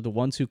shows are the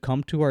ones who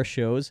come to our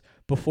shows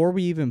before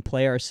we even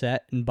play our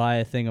set and buy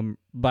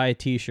a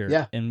t-shirt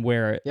Yeah. and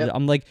wear it. Yep.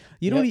 I'm like,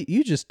 Yep.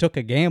 you just took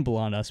a gamble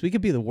on us. We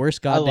could be the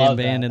worst I goddamn love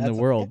band that. in the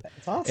world. Yeah,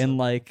 it's awesome. And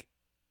like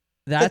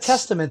It's a that's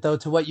testament though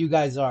to what you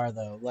guys are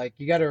though. Like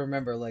you got to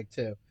remember like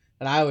too.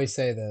 And I always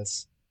say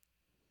this,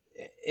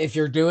 if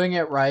you're doing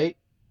it right,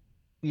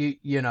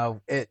 you know,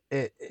 it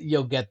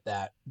you'll get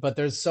that. But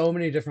there's so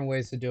many different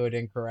ways to do it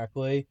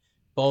incorrectly,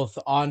 both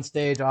on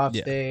stage, off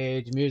Yeah.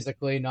 stage,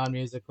 musically,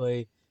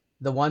 non-musically.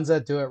 The ones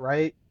that do it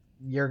right,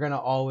 you're going to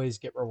always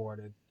get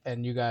rewarded.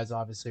 And you guys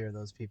obviously are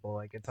those people.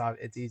 Like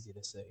it's easy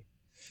to see.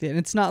 And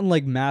it's not in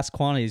like mass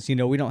quantities. You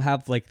know, we don't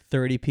have like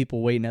 30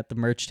 people waiting at the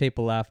merch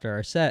table after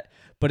our set,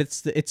 but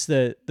it's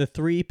the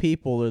 3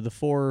 people or the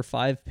 4 or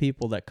 5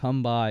 people that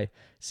come by,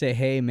 say,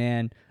 "Hey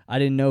man, I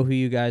didn't know who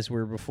you guys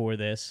were before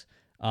this.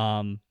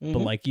 But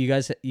like you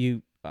guys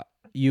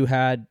you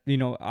had, you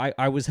know,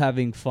 I was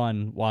having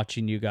fun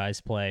watching you guys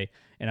play,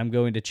 and I'm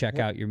going to check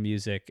out your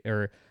music."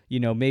 Or, you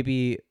know,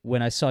 maybe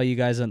when I saw you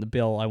guys on the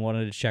bill, I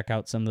wanted to check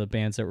out some of the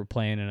bands that were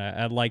playing, and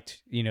I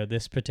liked, you know,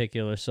 this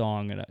particular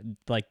song. And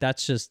like,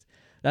 that's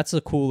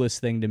the coolest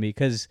thing to me,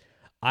 because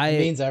It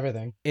means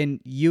everything.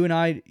 and you and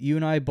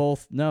I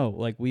both know,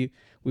 like, we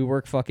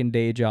work fucking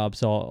day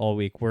jobs all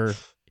week. We're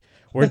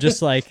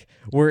just like,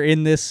 we're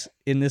in this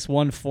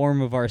one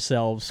form of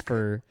ourselves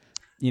for,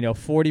 you know,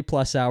 40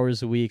 plus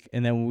hours a week,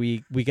 and then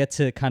we get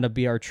to kind of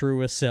be our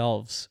truest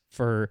selves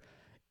for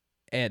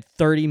at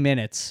 30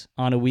 minutes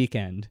on a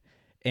weekend.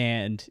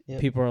 And Yep.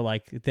 people are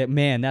like, "That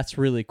man, that's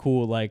really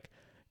cool. Like,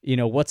 you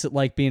know, what's it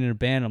like being in a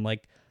band?" I'm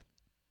like,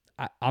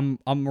 I'm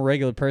a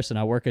regular person.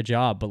 I work a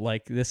job, but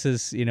like, this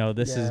is, you know,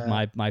 this is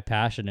Yeah. my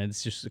passion, and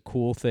it's just a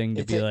cool thing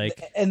to It's be a-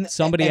 like, and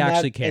somebody and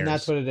actually that, cares. And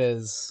that's what it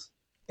is.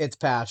 It's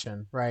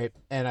passion, right?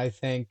 And I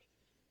think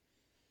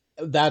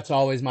that's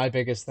always my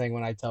biggest thing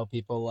when I tell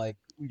people, like,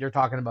 you're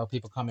talking about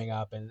people coming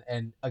up,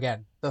 and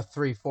again, the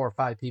 3, 4,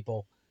 5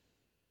 people,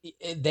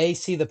 they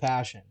see the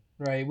passion,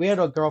 right? We had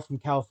a girl from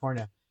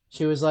California.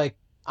 She was like,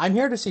 "I'm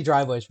here to see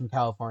Driveways from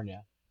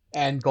California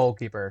and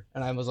Goalkeeper,"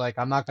 and I was like,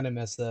 "I'm not gonna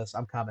miss this.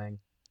 I'm coming,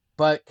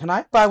 but can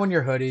I buy one of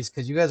your hoodies?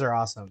 Because you guys are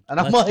awesome." And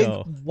I'm Let's like,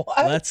 go.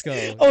 "What? Let's go.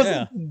 I was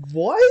Yeah. like,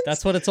 what?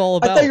 That's what it's all I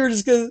about. thought you were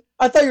just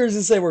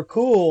gonna say we're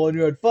cool and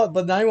you had fun,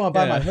 but now you want to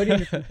buy my Yeah. hoodie and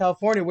you're from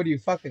California. What are you,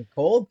 fucking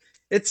cold?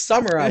 It's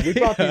summer out. We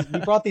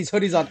brought these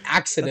hoodies on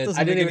accident. doesn't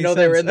I didn't make even any know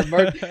they were in sense. the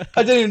merch.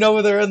 I didn't even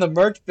know they were in the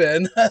merch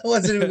bin. I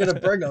wasn't even gonna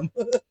bring them.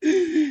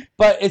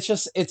 But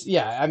it's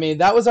yeah. I mean,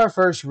 that was our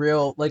first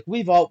real, like,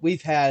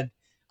 we've had.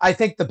 I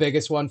think the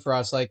biggest one for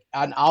us, like,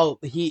 and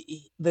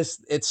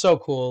this, it's so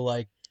cool.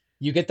 Like,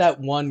 you get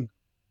that one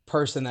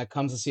person that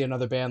comes to see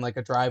another band, like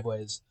a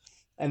Driveways,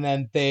 and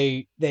then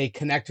they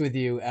connect with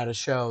you at a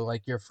show,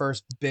 like your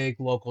first big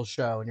local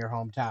show in your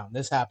hometown.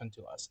 This happened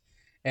to us,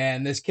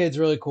 and this kid's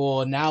really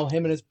cool. And now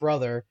him and his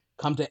brother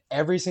come to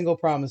every single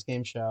Promise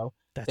Game show.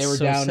 That's They were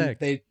so down. sick.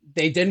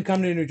 They didn't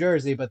come to New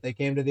Jersey, but they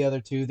came to the other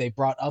 2. They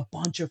brought a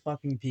bunch of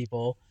fucking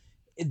people.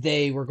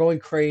 They were going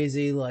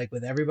crazy, like,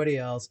 with everybody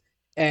else.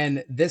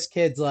 And this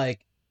kid's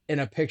like in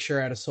a picture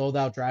at a sold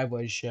out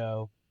Driveways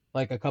show,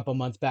 like a couple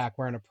months back,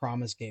 wearing a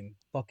Promise Game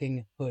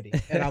fucking hoodie.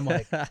 And I'm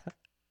like,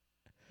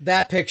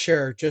 that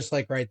picture, just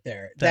like right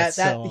there. That's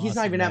that so he's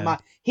not awesome, even man.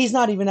 he's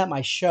not even at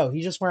my show.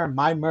 He's just wearing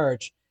my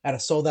merch at a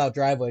sold out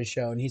Driveway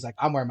show, and he's like,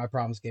 "I'm wearing my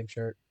Promise Game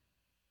shirt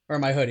or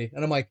my hoodie,"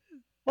 and I'm like,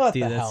 "What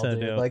Dude, the that's hell, so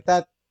dude? dope. Like,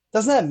 that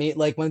doesn't that mean,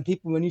 like, when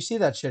you see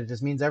that shit, it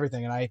just means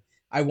everything." And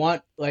I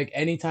want, like,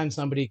 anytime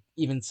somebody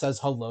even says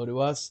hello to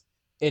us,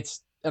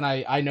 it's, and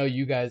I know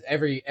you guys,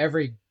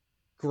 every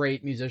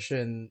great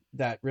musician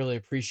that really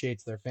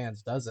appreciates their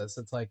fans does this.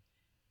 It's like,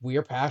 we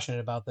are passionate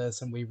about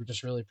this, and we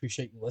just really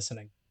appreciate you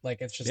listening.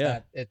 Like, it's just Yeah.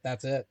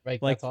 that's it.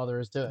 Like, Like, that's all there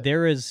is to it.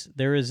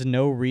 there is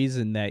no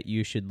reason that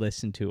you should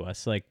listen to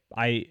us. Like,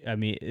 I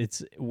mean,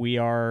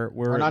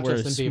 we're not a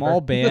Justin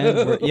small Bieber.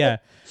 band.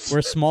 We're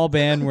a small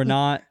band. We're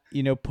not,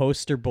 you know,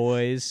 poster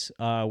boys.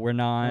 We're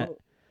not, Oh,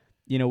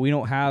 you know, we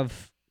don't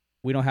have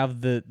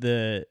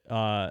the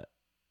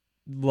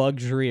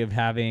luxury of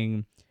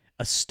having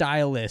a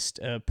stylist,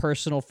 a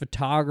personal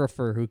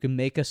photographer who can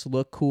make us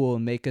look cool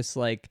and make us,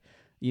 like,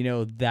 you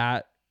know,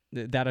 that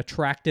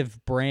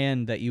attractive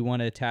brand that you want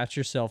to attach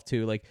yourself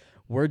to. Like,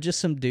 we're just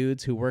some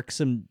dudes who work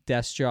some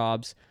desk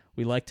jobs.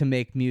 We like to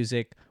make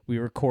music. We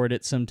record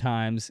it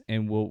sometimes,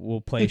 and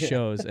we'll play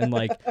shows. And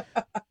like,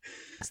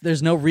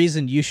 there's no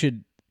reason you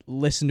should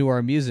listen to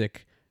our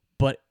music,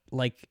 but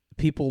like,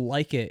 people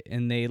like it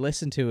and they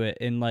listen to it,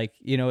 and like,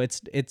 you know,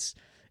 it's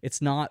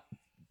not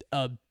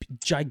a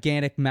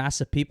gigantic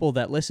mass of people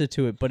that listen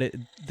to it, but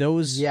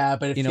those yeah,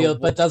 but you know, feels,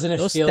 but doesn't it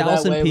those feel that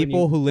 1,000 way when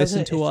people who listen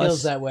doesn't to it feels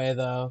us, that way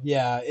though?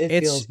 Yeah, it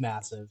It's- feels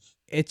massive.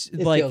 it's It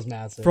like, feels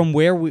massive. from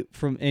where we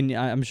from, and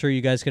I'm sure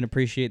you guys can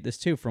appreciate this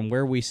too, from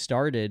where we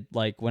started.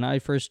 Like, when I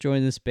first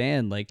joined this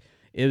band, like,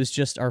 it was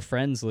just our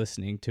friends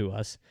listening to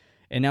us,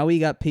 And now we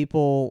got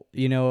people,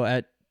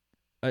 at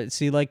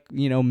see, like,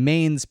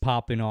 Maine's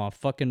popping off,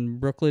 fucking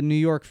Brooklyn, New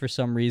York, for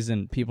some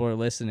reason. People are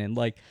listening.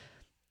 Like,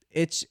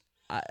 it's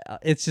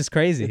it's just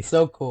crazy. It's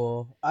so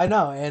cool. I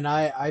know, and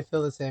I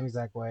feel the same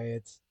exact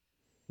way.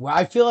 Well,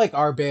 I feel like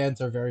our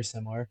bands are very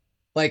similar.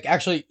 Like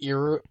actually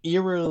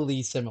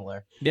eerily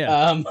similar. Yeah.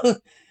 Um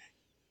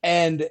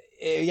and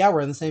yeah,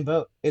 we're in the same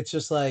boat. It's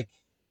just like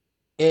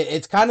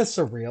it's kind of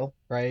surreal,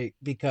 right?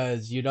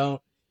 Because you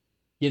don't,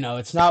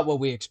 it's not what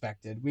we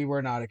expected. We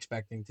were not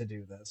expecting to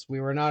do this. We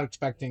were not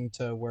expecting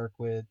to work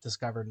with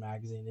Discovered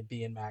Magazine and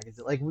be in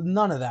magazine. Like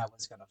none of that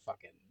was gonna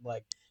fucking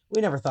like.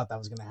 We never thought that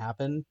was gonna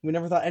happen. We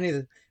never thought any of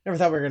the. Never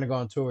thought we were gonna go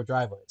on tour with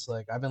Driveways.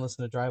 Like I've been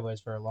listening to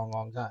Driveways for a long,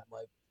 long time.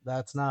 Like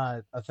that's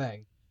not a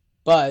thing,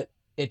 but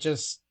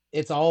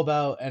it's all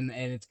about and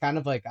it's kind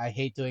of like I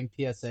hate doing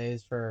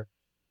PSAs for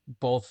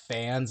both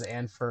fans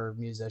and for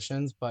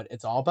musicians, but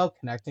it's all about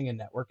connecting and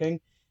networking.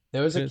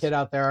 There was It a is. kid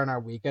out there on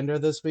our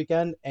weekender this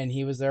weekend, and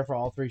he was there for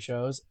all three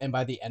shows. And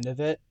by the end of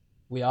it,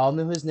 we all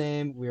knew his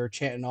name. We were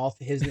chanting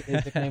his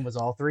nickname was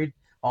all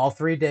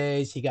 3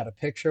 days. He got a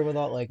picture with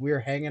all like we were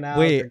hanging out,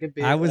 Wait,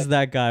 drinking I beer. was Like,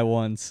 that guy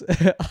once.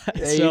 there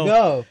you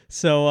go.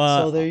 So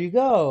So there you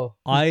go.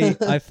 I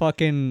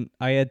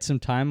had some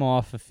time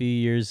off a few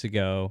years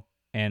ago,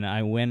 and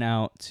I went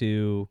out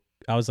to.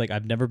 I was like,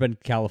 I've never been to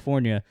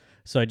California,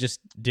 so I just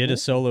did a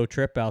solo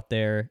trip out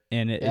there,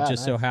 and it Yeah,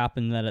 just so nice.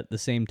 happened that at the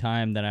same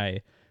time that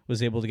I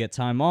was able to get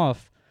time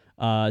off,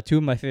 two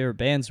of my favorite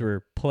bands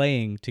were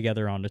playing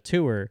together on a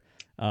tour,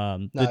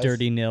 the Nice.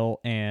 Dirty Nil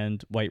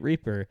and White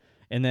Reaper,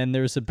 and then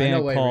there's a I know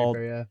band White called,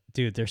 Reaper, yeah.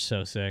 dude, they're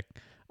so sick.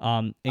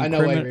 I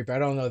know White Reaper. I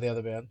don't know the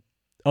other band.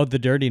 Oh, the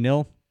Dirty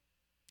Nil.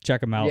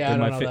 Check them out. Yeah, They're I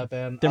my don't know that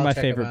band. they're I'll my check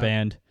 'em favorite out.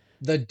 band.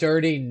 The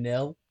Dirty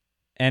Nil.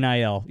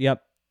 NIL.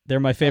 Yep. They're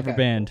my favorite Okay,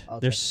 band. cool. I'll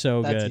They're check it out.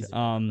 so That's good. easy to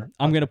remember. I'm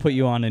I'll gonna check put that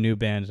you out. on a new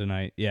band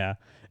tonight. Yeah.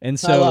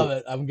 And I love so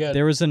it. I'm good.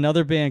 there was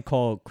another band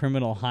called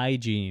Criminal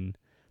Hygiene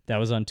that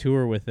was on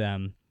tour with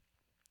them.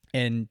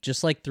 And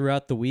just like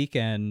throughout the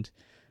weekend,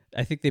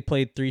 I think they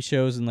played 3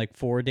 shows in like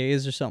 4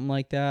 days or something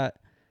like that.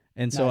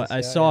 And so Nice, I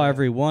yeah, saw yeah, yeah.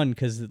 every one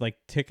because like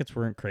tickets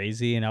weren't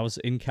crazy, and I was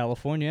in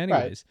California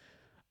anyways.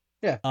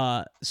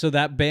 Yeah. So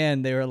that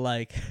band, they were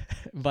like,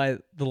 by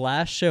the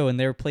last show, and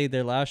they played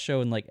their last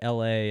show in like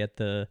L.A. at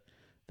the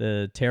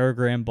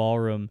Terragram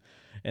Ballroom,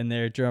 and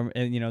their drum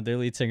and their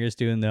lead singer's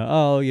doing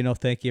the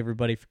thank you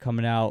everybody for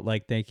coming out,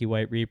 like thank you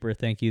White Reaper,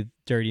 thank you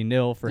Dirty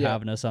Nil for Yeah.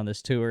 having us on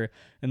this tour,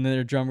 and then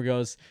their drummer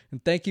goes,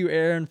 and thank you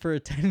Aaron for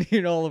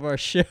attending all of our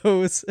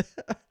shows.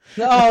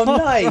 Oh,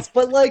 nice.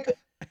 But like,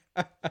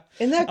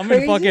 isn't that I'm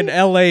crazy? in fucking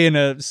L.A. in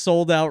a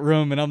sold out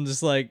room, and I'm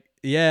just like,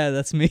 yeah,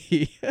 that's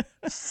me.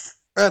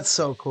 That's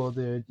so cool,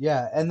 dude.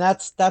 Yeah, and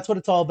that's what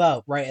it's all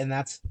about, right? And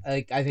that's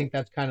like I think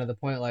that's kind of the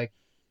point. Like,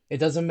 it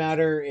doesn't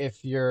matter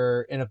if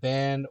you're in a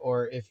band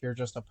or if you're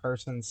just a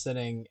person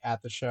sitting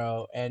at the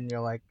show and you're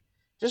like,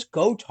 just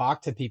go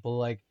talk to people.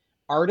 Like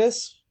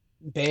artists,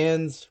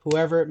 bands,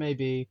 whoever it may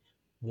be,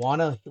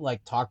 want to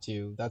like talk to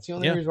you. That's the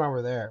only Yeah. reason why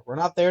we're there. We're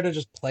not there to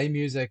just play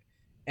music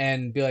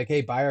and be like,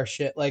 hey, buy our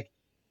shit. Like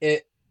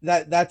it.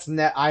 That's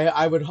net.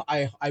 I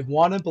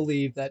want to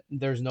believe that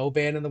there's no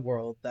band in the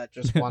world that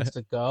just wants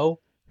to go,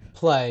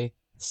 play,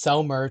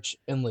 sell merch,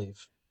 and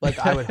leave. Like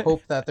I would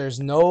hope that there's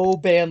no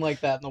band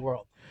like that in the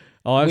world.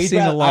 Oh, I've We'd seen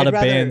a lot I'd of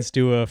rather- bands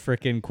do a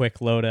freaking quick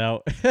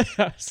loadout.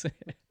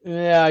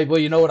 Yeah, well,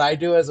 you know what I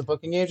do as a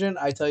booking agent?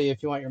 I tell you,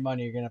 if you want your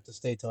money, you're gonna have to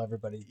stay till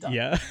everybody's done.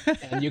 Yeah.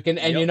 And you can,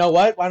 and Yep. you know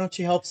what? Why don't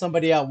you help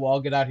somebody out? We'll all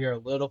get out here a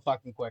little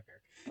fucking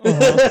quicker.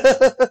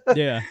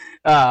 Yeah.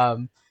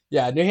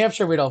 Yeah, New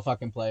Hampshire, we don't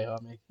fucking play,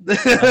 homie.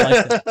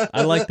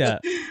 I like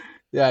that.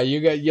 Yeah,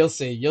 you'll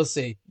see. You'll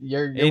see.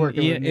 You're And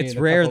working with me it's in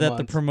a rare couple that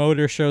the months.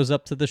 promoter shows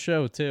up to the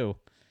show too.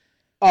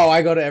 Oh,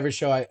 I go to every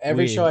show.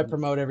 Every We- show I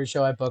promote, every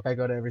show I book, I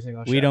go to every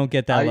single show. We don't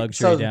get that I-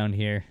 luxury so- down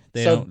here.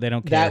 They so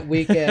don't care.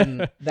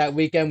 That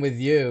weekend with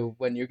you,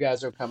 when you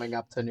guys are coming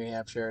up to New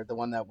Hampshire, the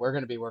one that we're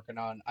going to be working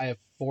on, I have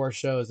 4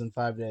 shows in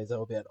 5 days. I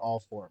will be at all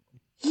 4 of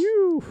them.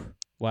 Phew.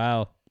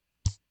 Wow.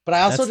 But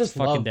I also That's just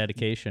fucking love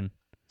dedication.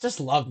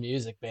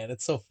 music, man.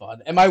 It's so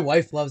fun. And my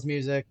wife loves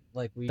music.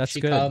 Like That's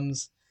she good.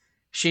 comes.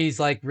 She's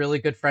like really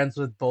good friends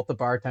with both the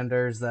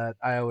bartenders that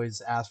I always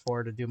ask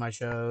for to do my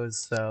shows.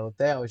 So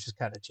they always just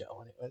kind of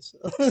chill anyways.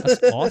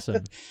 That's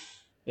awesome.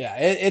 Yeah,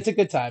 it's a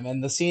good time.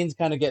 And the scene's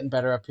kind of getting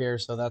better up here.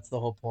 So that's the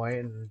whole point.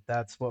 And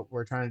that's what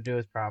we're trying to do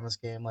with Promise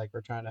Game. Like we're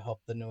trying to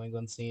help the New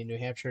England scene. New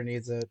Hampshire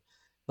needs it.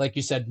 Like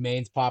you said,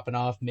 Maine's popping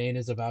off. Maine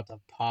is about to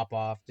pop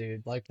off,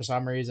 dude. Like for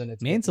some reason,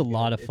 it's Maine's a getting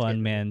lot good. of It's fun,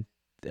 getting man.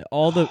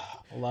 All the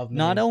I love Maine.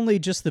 not only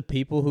just the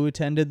people who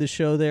attended the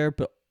show there,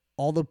 but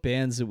all the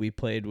bands that we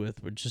played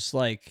with were just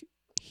like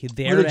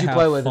there did to you have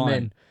play with in fun.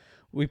 Maine?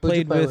 We Who'd you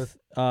played play with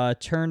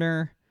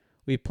Turner.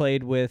 We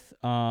played with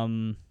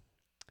Turn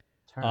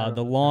it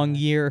the over, Long turn it.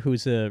 Year,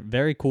 who's a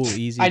very cool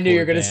easy. I knew you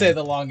were chord gonna say band.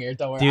 the Long Year.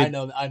 Don't worry, Dude, I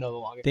know the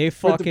Long Year. They We're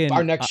fucking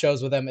our next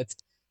show's with them. It's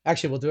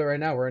actually we'll do it right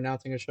now. We're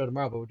announcing a show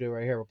tomorrow, but we'll do it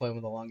right here. We're playing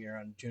with the Long Year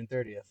on June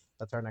 30th.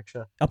 That's our next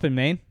show. up in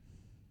Maine.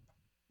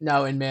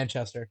 No, in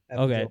Manchester. At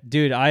the Okay, Jewel.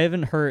 dude, I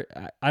haven't heard.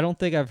 I don't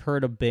think I've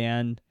heard a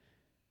band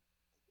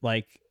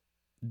like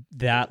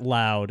that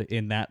loud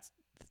in that.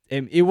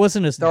 It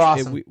wasn't as They're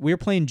awesome. we were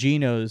playing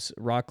Gino's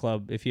Rock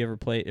Club. If you ever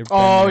played, been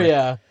Oh there.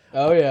 yeah.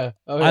 Oh yeah.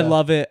 Oh yeah. I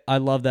love it. I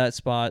love that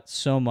spot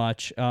so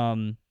much.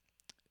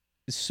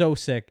 It's so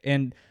sick.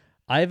 And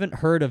I haven't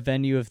heard a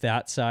venue of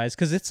that size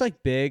because it's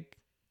like big,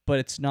 but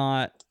it's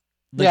not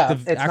like Yeah,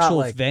 the it's not actual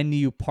like-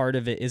 venue part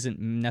of it isn't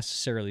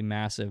necessarily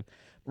massive.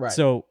 Right.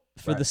 So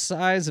for Right. the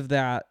size of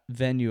that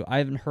venue, I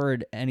haven't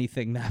heard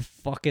anything that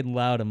fucking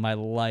loud in my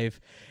life.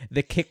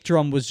 The kick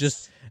drum was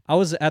just. I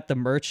was at the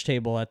merch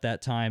table at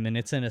that time, and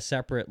it's in a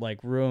separate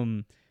like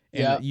room.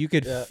 And Yeah, you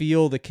could yeah.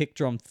 feel the kick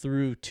drum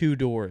through 2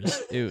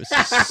 doors. It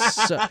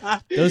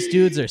was those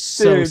dudes are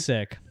so Dude.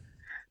 sick.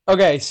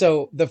 Okay,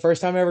 so the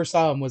first time I ever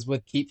saw him was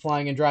with Keep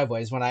Flying in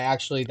Driveways when I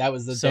actually that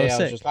was the So day I was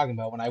sick. just talking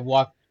about when I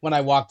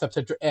walked up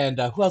to and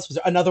who else was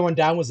there? Another one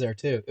down was there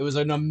too. It was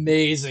an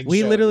amazing.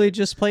 We show, literally dude.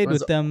 just played It was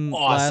with them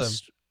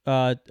awesome.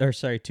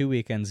 last 2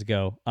 weekends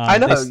ago. I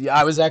know. They,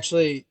 I was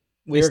actually.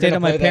 We they were stayed gonna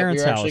at my play that.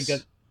 parents' We were actually house.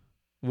 good.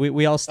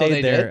 We all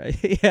stayed they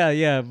there.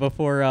 yeah.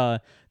 Before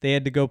they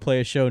had to go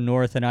play a show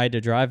north, and I had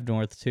to drive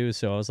north too.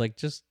 So I was like,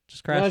 just Oh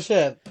crash.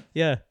 shit.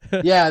 Yeah.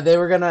 Yeah, they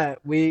were gonna.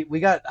 We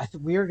got. I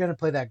think we were gonna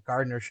play that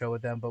Gardner show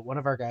with them, but one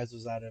of our guys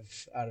was out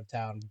of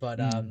town.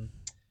 But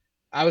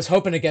I was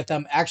hoping to get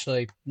them.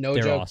 Actually, no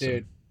They're joke, awesome.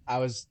 dude. I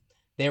was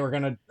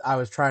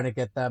trying to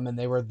get them, and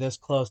they were this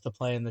close to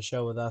playing the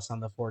show with us on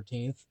the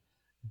 14th.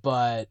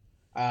 But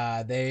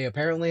they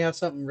apparently have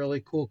something really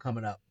cool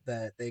coming up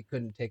that they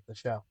couldn't take the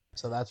show.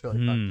 So that's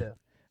really fun too.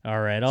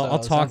 All right, So I'll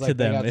it talk sounds to like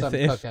they them got if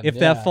something cooking. if Yeah.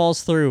 that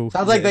falls through.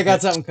 Sounds like they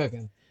got something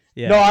cooking.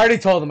 Yeah. No, I already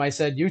told them. I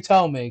said, you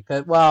tell me.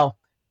 'Cause, well,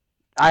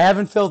 I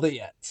haven't filled it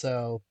yet.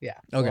 So, yeah.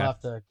 Okay. We'll have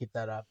to keep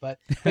that up. But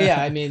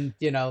yeah, I mean,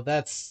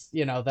 that's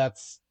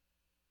that's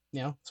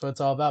what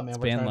it's all about, man.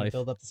 We're band trying life. to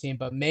build up the scene.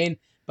 But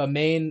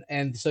Maine,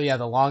 and so, yeah,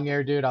 the long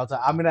air, dude,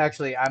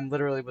 I'm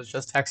literally was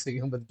just texting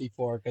him with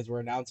before because we're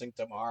announcing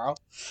tomorrow.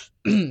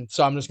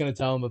 So I'm just going to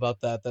tell him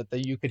about that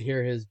you could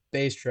hear his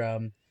bass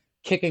drum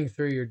kicking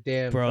through your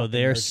damn Bro, fucking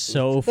they're merch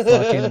so booth.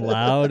 fucking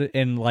loud,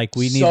 and like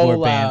we need So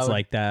more bands loud.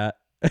 like that.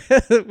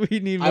 We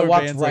need more I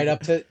walked bands right like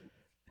up to.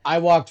 I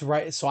walked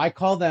right. So I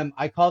call them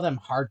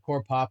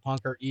hardcore pop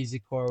punk or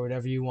easycore,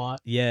 whatever you want.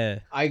 Yeah.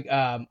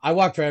 I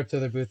walked right up to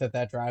their booth at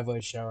that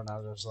Driveway show, and I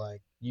was just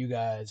like, "You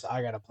guys,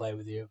 I gotta play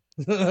with you.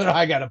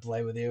 I gotta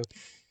play with you."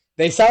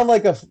 They sound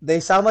like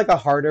a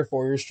harder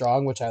 4 Year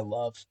Strong, which I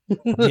love.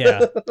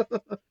 Yeah.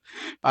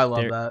 I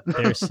love that.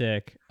 They're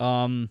sick.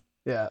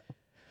 Yeah.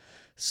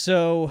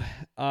 So,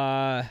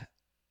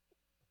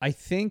 I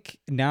think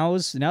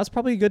now's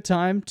probably a good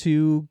time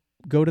to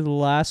go to the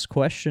last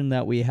question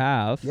that we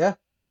have. Yeah.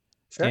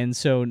 Sure. And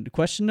so,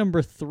 question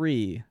number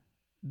 3.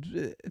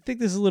 I think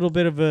this is a little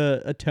bit of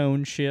a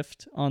tone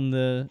shift on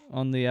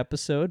the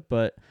episode,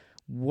 but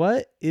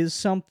what is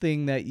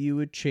something that you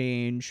would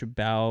change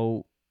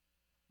about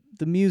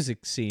the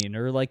music scene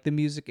or like the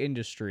music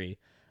industry?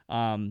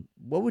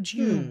 What would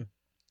you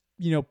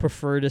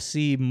prefer to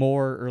see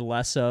more or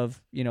less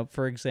of?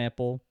 For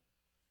example,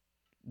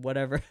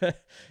 whatever.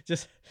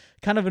 Just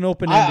kind of an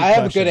open-ended I have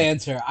a question. good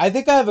answer. I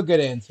think I have a good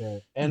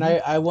answer, and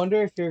I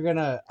wonder if you're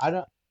gonna. I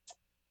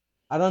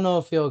don't know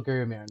if you'll agree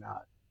with me or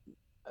not.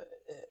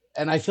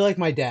 And I feel like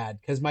my dad,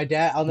 because my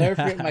dad, I'll never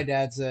forget what my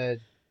dad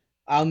said.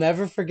 I'll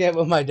never forget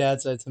what my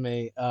dad said to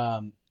me.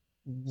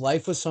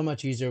 Life was so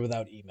much easier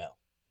without email,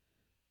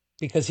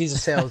 because he's a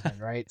salesman,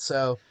 right?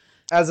 So,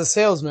 as a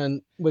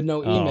salesman with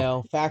no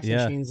email, fax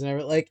yeah. machines, and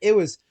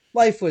everything,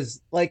 life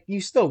was like you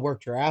still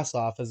worked your ass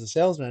off as a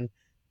salesman,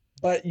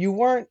 but you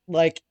weren't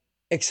like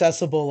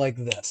accessible like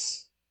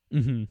this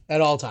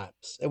at all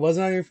times. It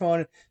wasn't on your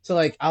phone. So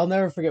like, I'll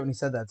never forget when he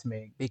said that to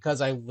me,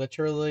 because I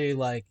literally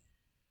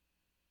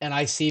and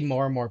I see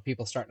more and more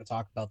people starting to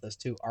talk about this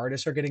too.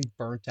 Artists are getting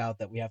burnt out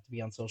that we have to be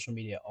on social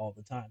media all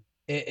the time.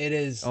 It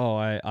is. Oh,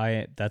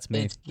 I that's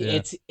me.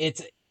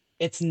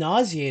 It's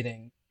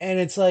nauseating, and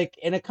it's like,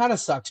 and it kind of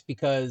sucks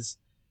because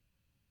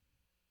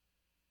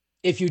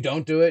if you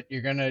don't do it,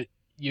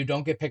 you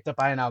don't get picked up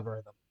by an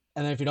algorithm,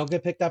 and then if you don't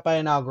get picked up by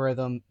an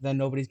algorithm, then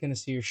nobody's gonna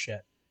see your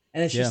shit,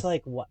 and it's just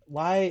like,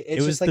 why?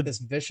 It's just like this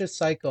vicious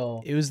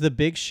cycle. It was the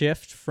big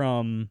shift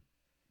from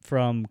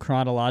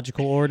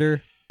chronological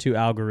order to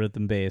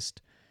algorithm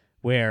based,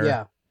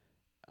 where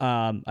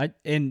I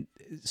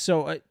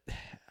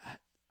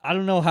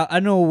don't know I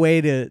know a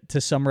way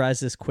to summarize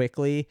this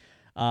quickly,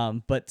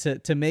 but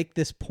to make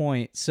this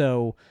point,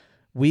 so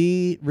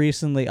we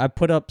recently, I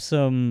put up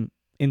some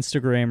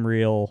Instagram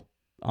reel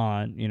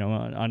on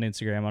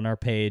Instagram on our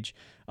page.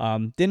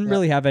 Didn't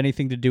really have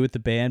anything to do with the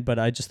band, but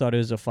I just thought it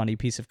was a funny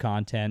piece of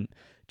content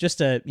just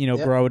to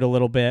grow it a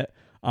little bit.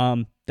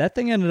 That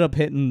thing ended up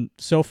hitting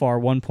so far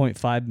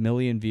 1.5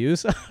 million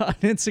views on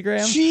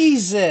Instagram.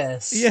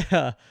 Jesus.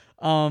 Yeah.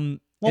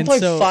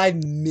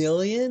 1.5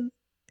 million?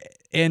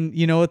 And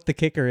you know what the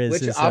kicker is?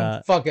 Which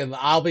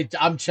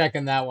I'm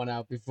checking that one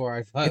out before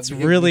I. It's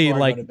really before I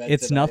like, go to bed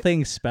it's tonight.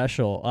 nothing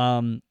special.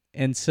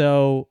 And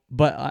so,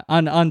 but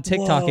on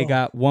TikTok it Whoa.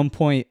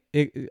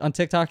 got on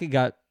TikTok it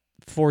got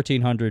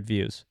 1,400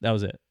 views. That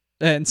was it.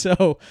 And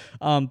so,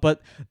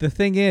 but the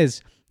thing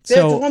is,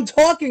 That's what so I'm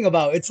talking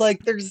about. It's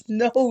like there's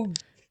no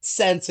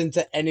sense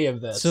into any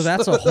of this. so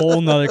that's a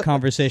whole nother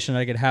conversation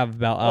I could have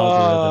about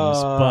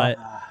algorithms.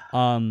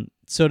 But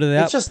so to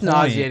that it's just point,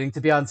 nauseating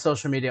to be on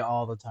social media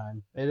all the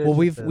time. It is. well,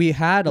 just we is.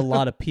 had a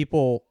lot of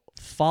people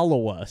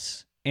follow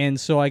us, and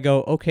so I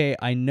go, okay,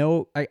 I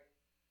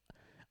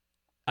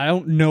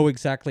don't know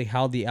exactly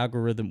how the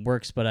algorithm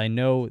works, but I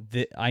know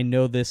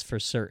this for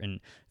certain,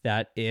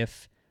 that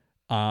if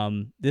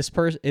this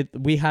person,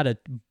 we had a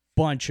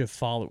bunch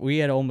of we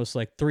had almost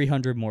like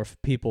 300 more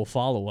people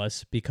follow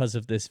us because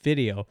of this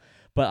video.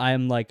 But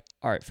I'm like,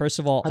 all right, first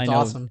of all, That's I know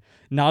awesome.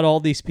 not all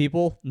these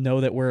people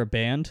know that we're a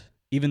band,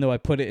 even though I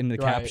put it in the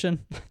Right.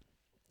 caption.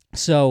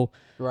 So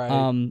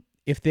Right.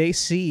 if they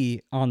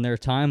see on their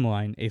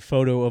timeline a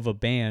photo of a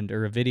band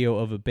or a video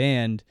of a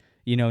band,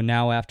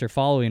 now after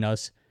following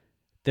us,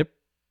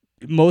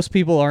 most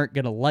people aren't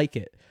going to like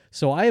it.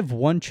 So I have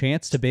one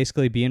chance to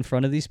basically be in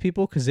front of these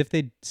people, because if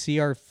they see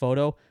our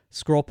photo,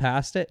 scroll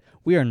past it,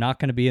 we are not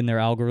going to be in their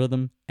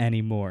algorithm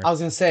anymore. I was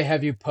gonna say,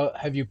 have you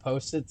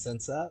posted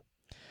since that?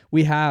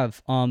 We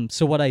have.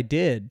 So what I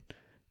did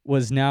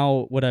was,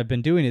 now what I've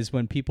been doing is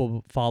when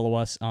people follow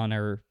us on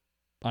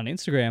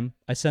Instagram,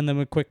 I send them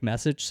a quick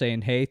message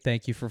saying, hey,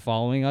 thank you for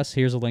following us.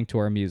 Here's a link to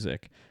our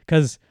music.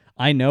 Because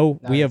I know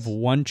we have Nice.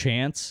 one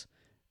chance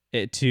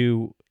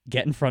to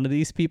get in front of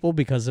these people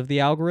because of the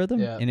algorithm.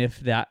 Yeah. And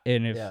if Yeah.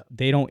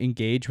 they don't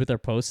engage with our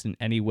posts in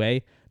any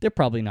way, they're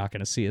probably not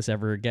going to see us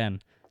ever again.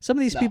 Some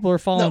of these No. people are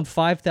following No.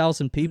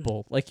 5,000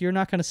 people. Like, you're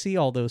not going to see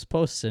all those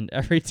posts in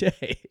every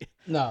day.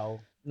 No,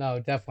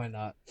 definitely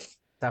not.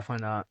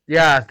 Definitely not.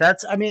 Yeah,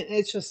 that's. I mean,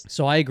 it's just.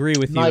 So I agree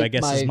with you. My- I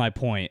guess is my- my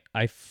point.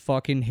 I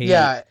fucking hate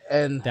Yeah,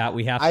 and that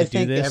we have to I do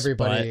think this.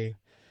 everybody.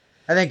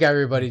 I think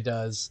everybody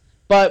does,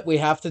 but we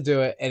have to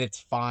do it, and it's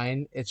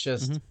fine. It's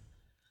just, Mhm.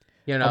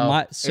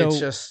 it's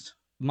just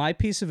my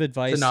piece of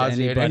advice it's to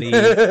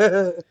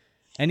nauseating.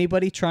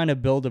 anybody trying to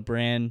build a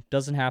brand,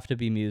 doesn't have to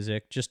be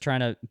music, just trying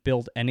to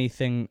build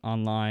anything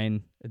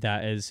online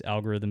that is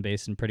algorithm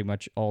based, and pretty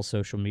much all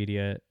social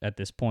media at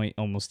this point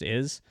almost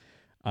is.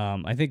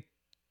 I think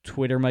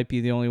Twitter might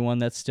be the only one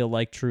that's still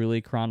like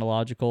truly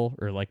chronological,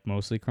 or like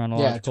mostly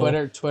chronological.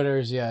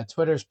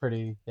 Twitter's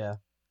pretty. Yeah.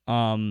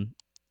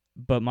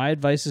 But my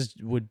advice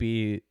would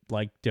be,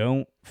 like,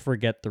 don't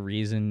forget the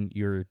reason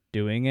you're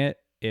doing it.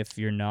 If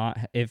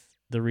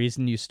the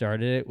reason you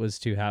started it was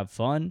to have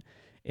fun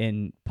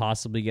and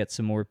possibly get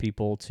some more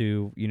people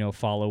to,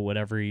 follow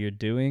whatever you're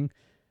doing,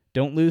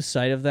 don't lose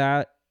sight of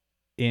that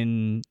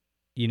in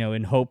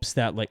hopes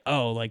that, like,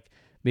 oh, like,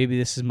 maybe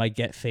this is my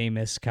get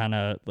famous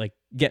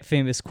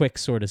quick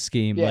sort of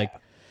scheme. Yeah. Like,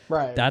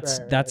 Right.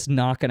 that's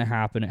not going to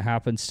happen. It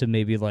happens to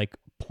maybe like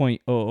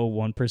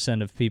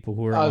 0.001% of people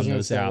who are on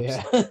those apps.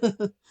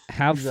 Yeah.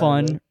 Have Exactly.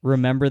 fun.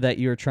 Remember that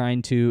you're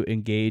trying to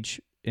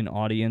engage an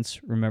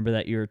audience. Remember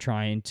that you're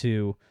trying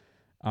to,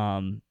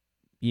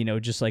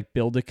 just like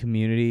build a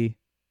community,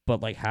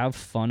 but like have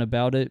fun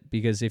about it.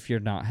 Because if you're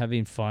not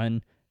having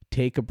fun,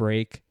 take a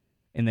break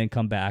and then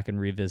come back and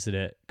revisit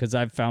it. Because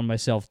I've found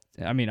myself,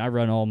 I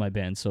run all my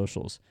band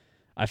socials.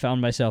 I found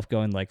myself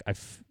going like,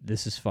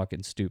 this is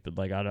fucking stupid.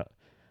 Like,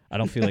 I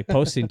don't feel like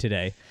posting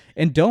today.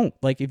 And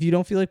if you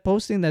don't feel like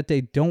posting that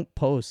day, don't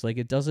post. Like,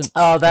 it doesn't.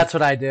 Oh, that's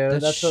what I do.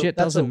 That That's shit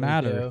that's doesn't what we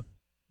matter. do.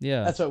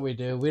 Yeah. That's what we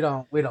do. We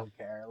don't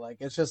care. Like,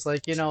 it's just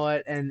like, you know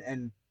what,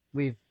 and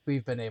we've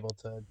been able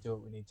to do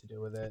what we need to do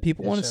with it.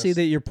 People It's want to see just-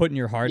 that you're putting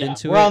your heart yeah,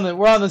 into we're it.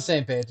 we're on the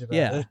same page about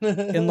Yeah.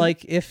 it. And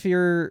like, if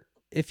you're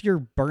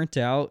burnt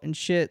out and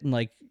shit and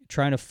like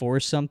trying to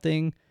force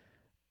something,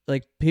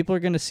 like, people are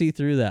going to see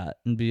through that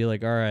and be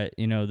like, all right,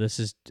 this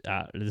is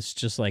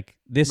just like,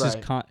 this is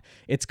Right.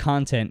 it's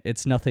content.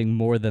 It's nothing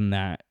more than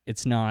that.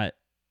 It's not,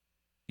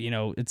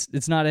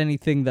 it's not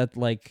anything that,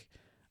 like,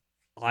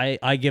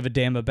 I give a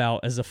damn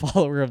about as a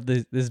follower of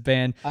this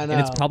band. I know.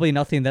 And it's probably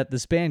nothing that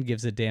this band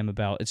gives a damn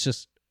about. It's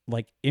just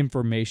like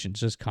information, it's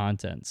just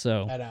content.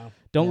 So I know.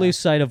 don't Yeah. lose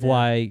sight of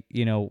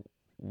Yeah.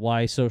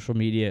 why social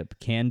media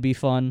can be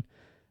fun.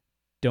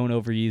 Don't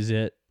overuse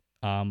it.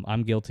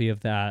 I'm guilty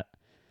of that.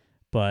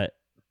 But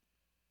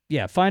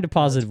yeah, find a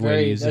positive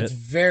way to use That's it.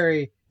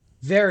 very,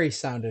 very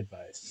sound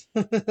advice.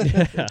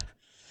 Yeah.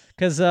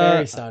 Because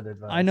Very sound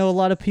advice. I know a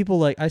lot of people,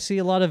 like, I see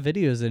a lot of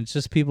videos and it's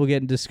just people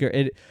getting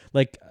discouraged.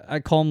 Like, I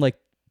call them like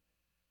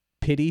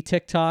pity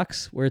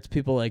TikToks, where it's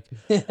people like,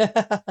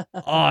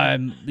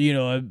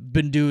 I've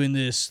been doing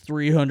this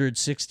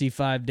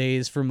 365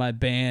 days for my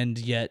band,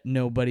 yet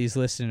nobody's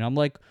listening. I'm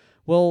like,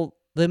 well,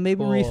 then maybe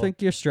Cool.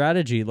 rethink your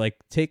strategy. Like,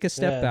 take a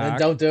step then back.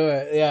 don't do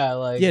it. Yeah,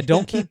 like Yeah,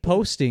 don't keep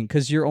posting,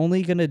 because you're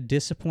only going to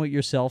disappoint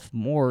yourself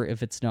more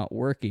if it's not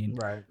working.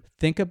 Right.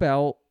 Think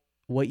about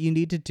what you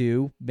need to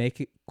do, make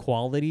it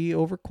quality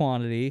over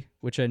quantity,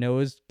 which I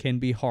know can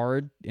be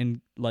hard.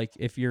 And like,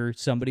 if you're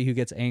somebody who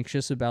gets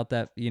anxious about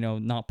that,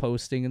 not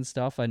posting and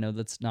stuff, I know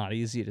that's not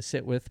easy to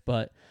sit with,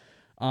 but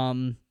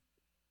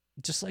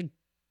just like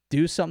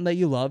do something that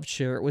you love,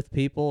 share it with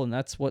people, and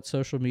that's what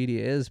social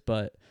media is.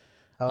 But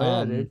Oh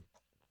yeah, dude.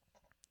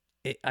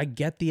 I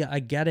get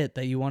it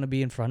that you want to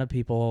be in front of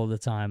people all the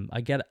time.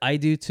 I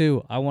do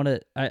too.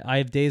 I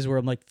have days where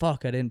I'm like,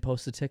 fuck, I didn't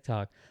post a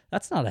TikTok.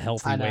 That's not a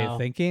healthy I way of know.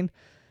 thinking.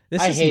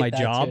 This I is my hate that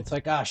too. job. It's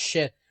like, oh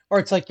shit. Or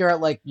it's like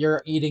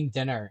you're eating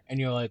dinner and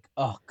you're like,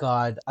 oh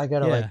god, I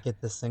gotta Yeah. like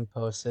get this thing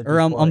posted Or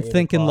before I'm 8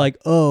 thinking o'clock. like,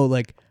 oh,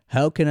 like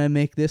how can I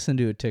make this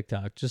into a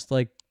TikTok? Just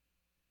like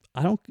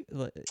I don't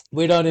like,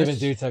 We don't even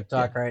do let's yeah.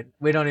 TikTok, right?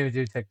 We don't even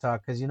do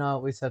TikTok because you know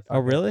what? We said Oh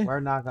fuck it. really?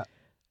 We're not gonna.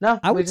 No,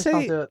 I we would just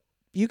don't say do it.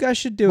 you guys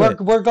should do We're it.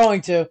 we're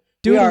going to.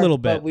 Do We it a are, little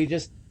but bit.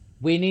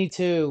 we need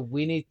to.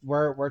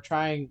 We're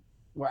trying.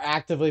 We're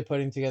actively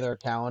putting together a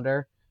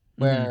calendar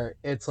Mm-hmm. where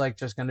it's like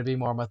just going to be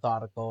more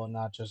methodical and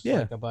not just Yeah,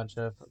 like a bunch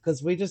of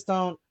because we just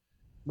don't.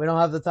 We don't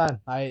have the time.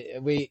 I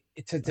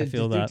To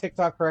feel do that.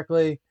 TikTok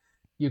correctly,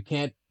 you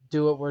can't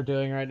do what we're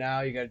doing right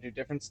now. You got to do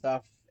different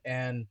stuff.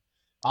 And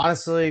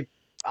honestly,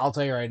 I'll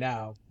tell you right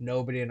now,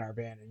 nobody in our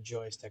band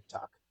enjoys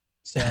TikTok.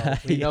 So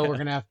we know Yeah. we're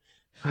gonna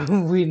have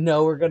we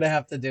know we're gonna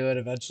have to do it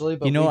eventually, You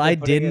but know, we've I been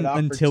putting it didn't off for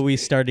until we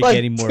started like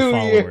getting more two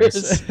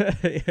followers.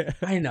 years. Yeah.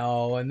 I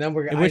know, and then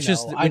Which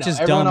is I know.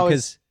 Everyone dumb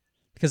always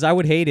because I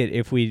would hate it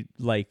if we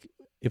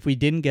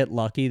didn't get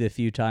lucky the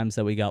few times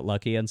that we got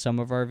lucky on some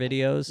of our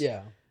videos.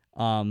 yeah.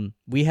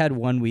 We had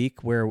one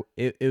week where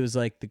it was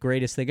like the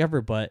greatest thing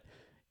ever, but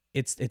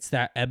it's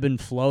that ebb and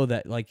flow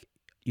that like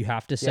you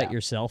have to set Yeah.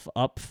 yourself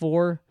up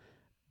for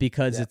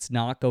because Yeah. it's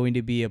not going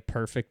to be a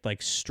perfect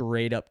like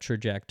straight up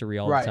trajectory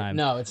all the Right. time.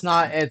 No, it's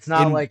not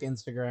In like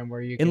Instagram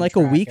where you in can like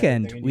a track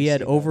weekend, everything and you we had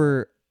see the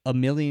over 1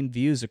 million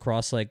views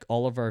across like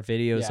all of our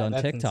videos yeah, on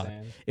that's TikTok.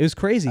 insane. It was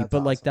crazy, That's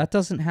but like awesome. that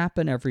doesn't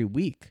happen every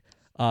week.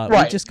 We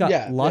Right. just got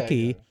Yeah. Yeah. Yeah.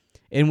 lucky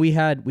and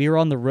we were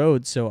on the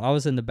road, so I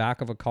was in the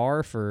back of a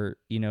car for,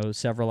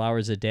 several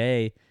hours a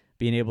day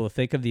being able to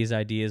think of these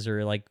ideas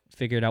or like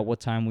figured out what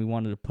time we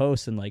wanted to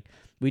post and like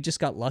we just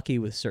got lucky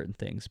with certain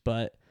things.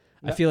 But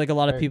I Yep. feel like a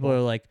lot of Very people are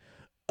cool. like,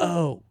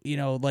 "Oh,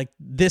 like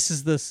this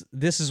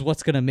is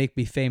what's going to make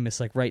me famous."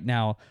 Like right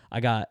now,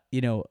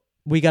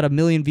 we got 1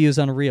 million views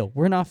on a reel.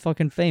 We're not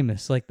fucking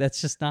famous. Like that's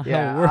just not how it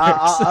Yeah. works.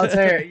 I'll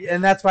tell you,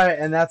 and that's why,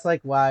 and that's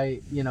like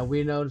why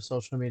we know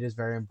social media is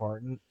very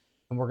important,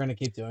 and we're gonna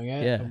keep doing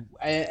it. Yeah.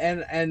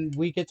 And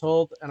we get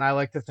told, and I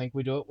like to think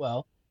we do it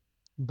well,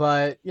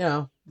 but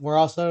we're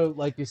also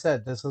like you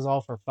said, this is all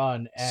for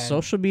fun and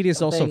Social media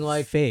is also something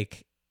like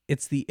fake.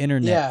 It's the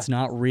internet. yeah. It's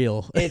not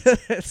real. It's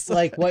It's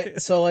like what like-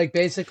 so like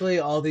basically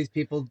all these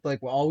people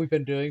like all we've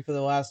been doing for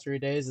the last 3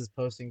 days is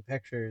posting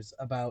pictures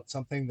about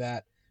something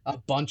that a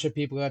bunch of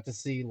people got to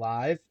see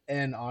live,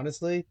 and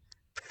honestly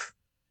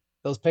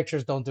those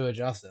pictures don't do it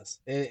justice.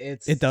 it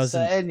It's so,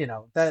 doesn't.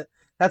 and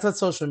that's what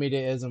social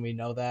media is, and we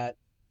know that,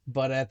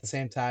 but at the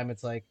same time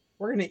it's like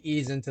we're gonna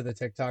ease into the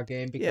TikTok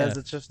game Yeah. because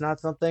it's just not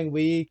something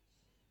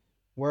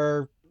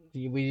we're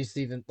we just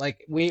even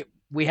like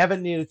we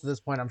haven't needed to this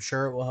point. I'm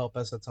sure it will help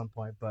us at some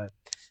point, but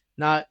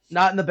not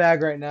in the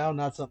bag right now.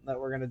 Not something that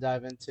we're gonna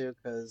dive into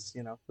because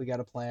we got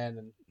a plan,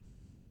 and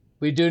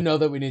we do know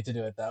that we need to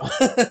do it though.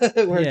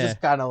 We're Yeah.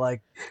 just kind of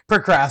like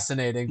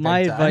procrastinating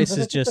My big time. advice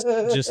is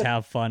just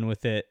have fun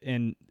with it.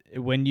 And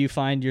when you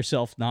find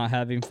yourself not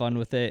having fun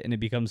with it and it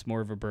becomes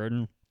more of a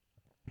burden,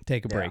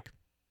 take a Yeah. break.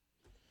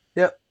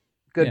 Yep.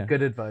 Yeah.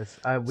 Good advice.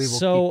 We will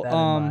So, keep that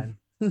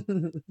in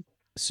mind.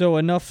 So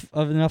enough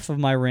of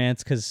my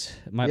rants because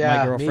my Yeah,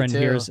 me girlfriend too.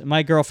 hears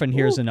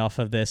Woo. enough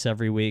of this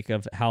every week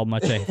of how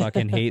much I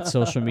fucking hate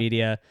social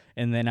media,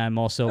 and then I'm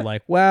also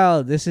like,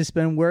 wow, this has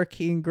been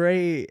working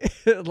great.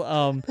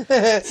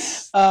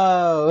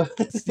 Oh.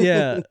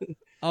 Yeah.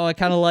 Oh, I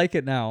kind of like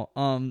it now.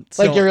 Like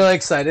So you're really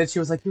excited. She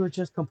was like, "You were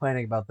just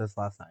complaining about this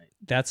last night."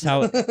 that's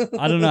how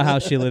I don't know how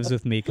she lives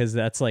with me because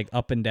that's like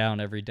up and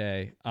down every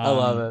day. I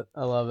love it.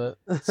 I love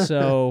it.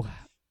 So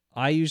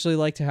I usually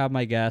like to have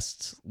my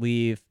guests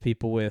leave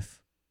people with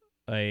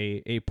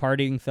a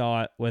parting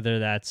thought, whether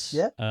that's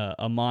Yeah.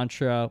 a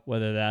mantra,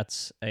 whether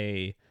that's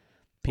a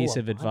piece a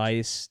of mantra.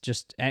 advice,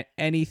 just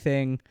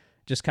anything,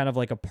 just kind of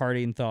like a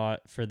parting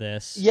thought for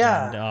this.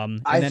 Yeah,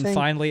 and I then think-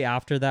 finally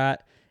after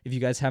that, if you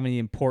guys have any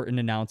important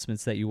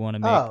announcements that you want to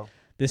make, Oh,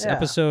 this yeah.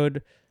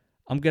 episode,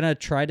 I'm gonna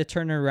try to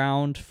turn it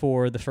around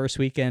for the first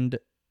week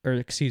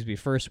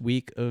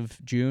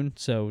of June,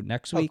 so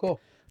next Oh, week. cool.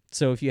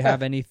 So if you Yeah.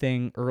 have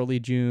anything early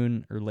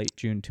June or late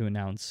June to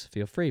announce,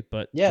 feel free.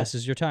 But Yeah. this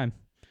is your time.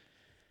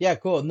 Yeah,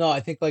 cool. No, I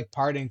think like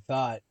parting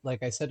thought,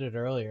 like I said it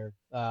earlier.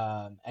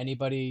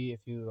 Anybody, if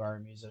you are a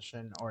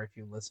musician or if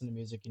you listen to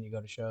music and you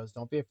go to shows,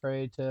 don't be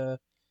afraid to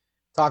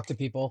talk to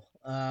people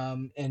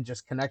and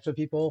just connect with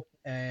people.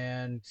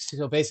 And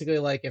so basically,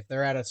 like if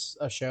they're at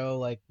a show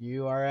like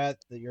you are at,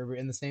 that you're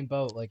in the same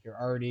boat, like you're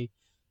already,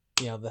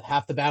 the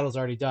half the battle's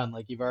already done.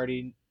 Like you've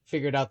already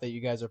figured out that you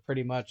guys are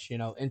pretty much,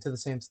 into the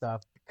same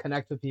stuff.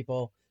 Connect with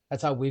people.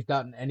 That's how we've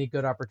gotten any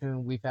good opportunity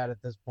we've had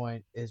at this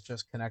point is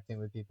just connecting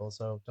with people.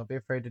 So don't be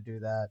afraid to do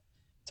that.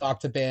 Talk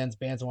to bands.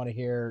 Bands want to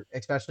hear,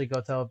 especially go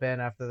tell a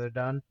band after they're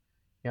done.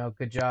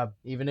 good job.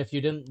 Even if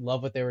you didn't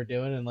love what they were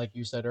doing, and like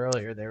you said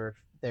earlier,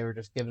 they were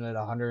just giving it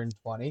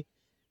 120.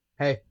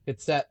 Hey,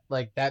 it's set.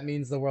 Like that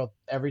means the world.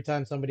 Every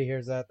time somebody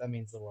hears that, that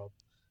means the world.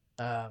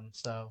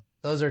 So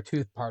those are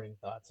two parting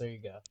thoughts. There you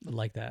go. I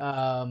like that.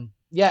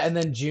 Yeah, and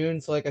then June.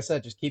 So like I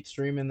said, just keep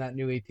streaming that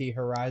new EP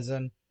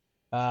Horizon.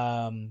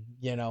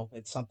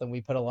 It's something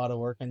we put a lot of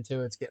work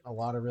into. It's getting a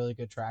lot of really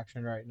good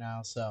traction right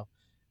now. So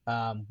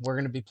we're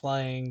gonna be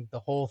playing the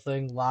whole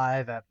thing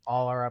live at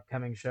all our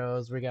upcoming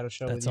shows. We got a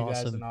show with That's you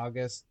guys in awesome.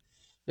 August.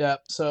 Yeah,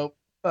 so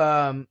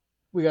um,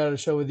 we got a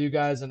show with you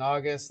guys in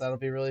August. That'll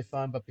be really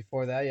fun. But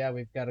before that, yeah,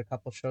 we've got a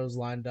couple shows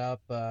lined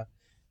up.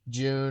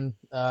 June,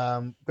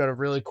 got a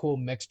really cool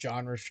mixed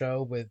genre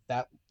show with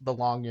the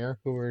Long Year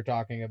who we were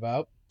talking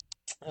about.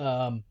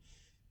 Um,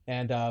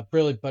 and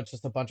really but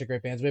just a bunch of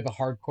great bands. We have a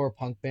hardcore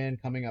punk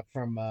band coming up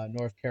from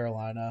North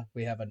Carolina.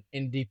 We have an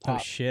indie Oh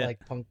pop shit.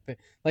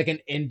 like an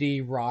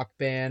indie rock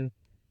band,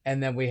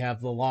 and then we have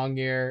the Long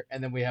Year,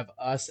 and then we have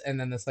us, and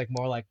then this like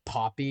more like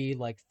poppy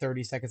like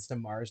 30 Seconds to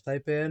Mars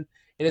type band.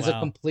 It is a Wow.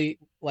 complete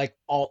like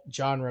alt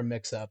genre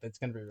mix up. It's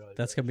gonna be really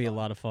That's really gonna be a fun.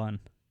 lot of fun.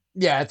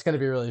 Yeah, it's gonna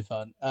be really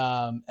fun.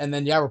 And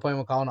then yeah, we're playing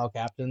with Calling All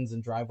Captains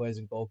and Driveways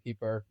and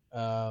Goalkeeper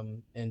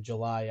in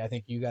July. I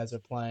think you guys are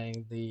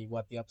playing the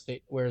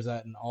upstate. Where is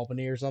that, in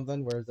Albany or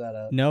something? Where is that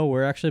at? No,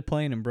 we're actually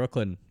playing in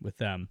Brooklyn with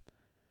them.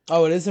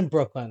 Oh, it is in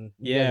Brooklyn.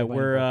 You guys Yeah, are playing in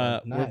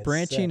Brooklyn. we're Nice,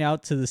 branching sick.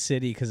 out to the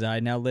city because I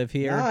now live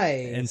here,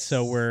 and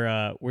so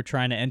Nice. we're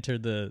trying to enter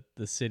the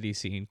city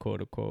scene, quote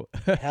unquote.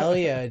 Hell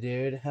yeah,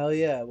 dude. Hell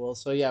yeah. Well,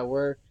 so yeah,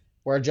 we're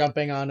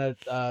jumping on it.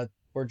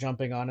 We're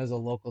jumping on as a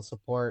local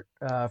support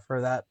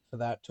for that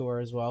tour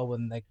as well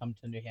when they come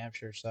to New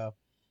Hampshire. So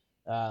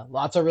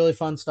lots of really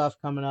fun stuff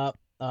coming up.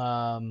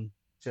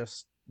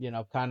 Just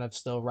kind of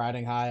still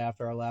riding high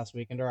after our last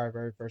weekend or our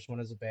very first one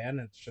as a band.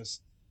 It's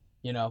just,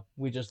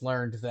 we just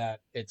learned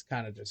that it's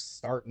kind of just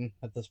starting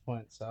at this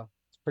point. So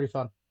it's pretty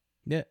fun.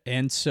 Yeah,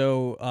 and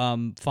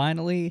so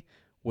finally,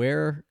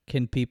 where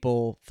can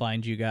people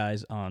find you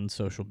guys on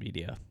social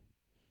media?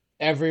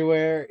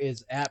 Everywhere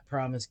is at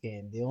Promise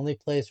Game. The only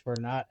place we're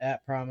not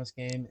at Promise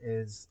Game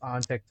is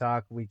on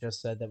TikTok. We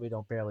just said that we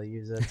don't barely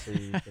use it, so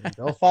you can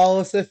go follow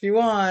us if you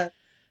want.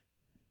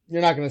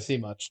 You're not going to see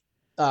much.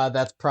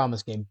 That's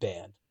Promise Game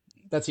banned.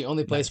 That's the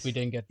only place we Nice.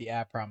 didn't get the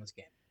at Promise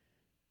Game,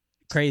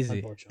 Crazy.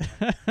 unfortunately.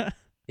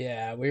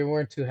 Yeah, we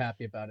weren't too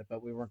happy about it,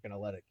 but we weren't going to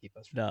let it keep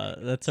us from No,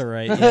 making that's it. all So.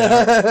 right.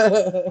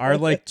 Yeah, our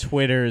like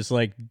Twitter is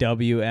like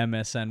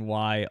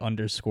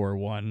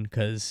WMSNY_1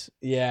 because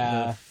the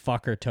Yeah,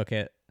 fucker took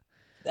it.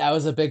 that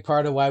was a big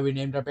part of why we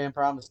named our band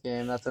Promise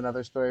Game. That's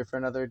another story for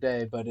another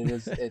day, but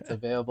it's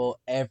available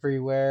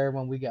everywhere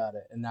when we got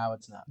it, and now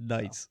it's not. So.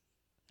 Nice.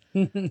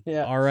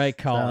 Yeah. All right,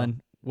 So,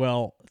 Colin.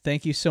 Well,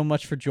 thank you so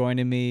much for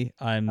joining me.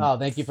 I'm oh,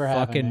 thank you for having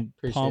me. fucking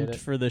Appreciate pumped it.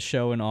 for the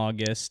show in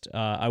August.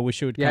 I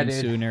wish it would Yeah, come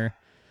dude. sooner.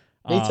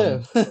 Me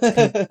too.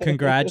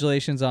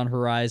 Congratulations on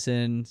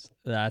Horizon.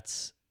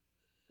 That's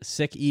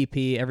sick EP.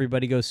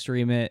 Everybody go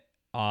stream it.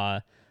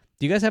 Do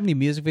you guys have any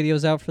music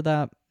videos out for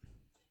that?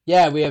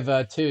 Yeah, we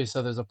have two.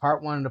 So there's a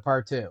part one and a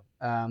part two.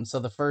 So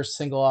the first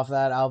single off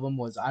that album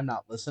was "I'm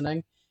Not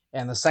Listening,"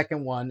 and the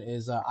second one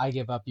is "I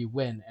Give Up, You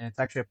Win," and it's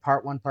actually a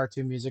part one, part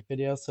two music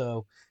video.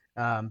 So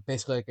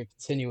basically like a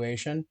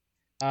continuation.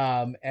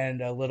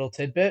 And a little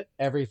tidbit: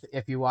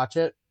 if you watch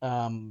it,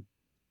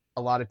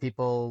 a lot of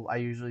people I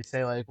usually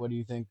say like, "What do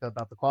you think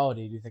about the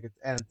quality? Do you think it's?"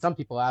 And some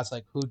people ask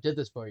like, "Who did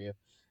this for you?"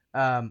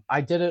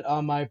 I did it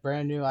on my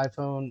brand new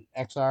iPhone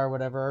XR,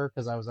 whatever,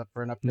 because I was up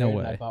for an No upgrade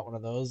and I way. bought one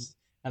of those,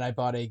 and I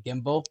bought a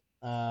gimbal.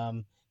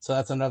 So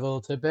that's another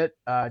little tidbit.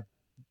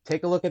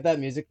 Take a look at that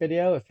music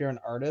video if you're an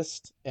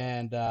artist,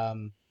 and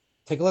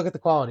take a look at the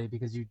quality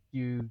because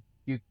you.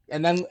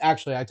 And then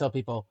actually, I tell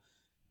people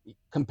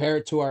compare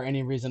it to our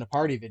Any Reason to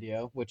Party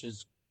video, which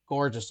is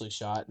gorgeously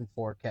shot in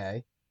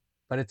 4K,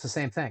 but it's the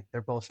same thing.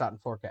 They're both shot in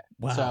 4K.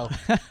 Wow.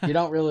 So you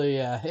don't really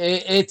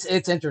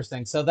it's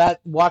interesting. So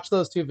that watch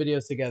those two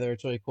videos together.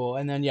 It's really cool.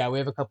 And then yeah, we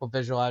have a couple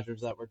visualizers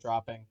that we're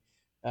dropping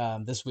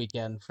this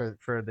weekend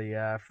for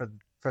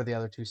the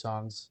other two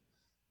songs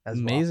as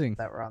well Amazing.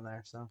 that were on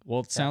there. So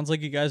Well, it yeah, sounds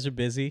like you guys are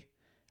busy.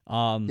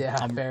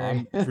 yeah, very.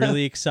 I'm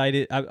really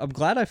excited. I'm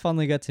glad I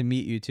finally got to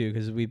meet you too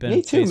because we've been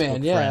Me too,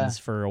 man. Facebook Yeah, friends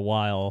for a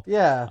while.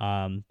 yeah.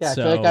 Yeah, I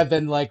feel like So I've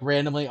been like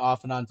randomly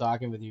off and on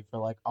talking with you for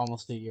like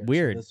almost a year. So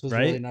weird, this was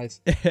really right? nice.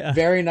 Yeah.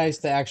 Very nice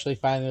to actually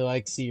finally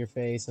like see your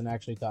face and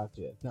actually talk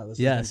to you. No, this has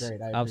been Yes, great. I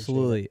appreciate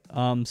it.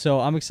 absolutely. So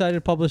I'm excited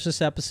to publish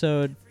this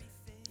episode.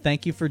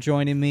 Thank you for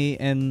joining me,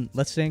 and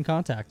let's stay in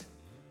contact.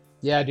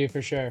 Yeah, dude,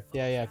 for sure.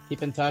 Yeah, yeah.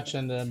 Keep in touch,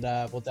 and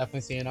we'll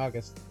definitely see you in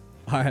August.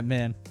 All right,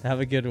 man. Have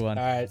a good one.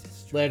 All right.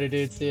 Later,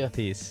 dude. See ya.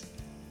 Peace.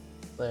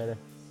 Later.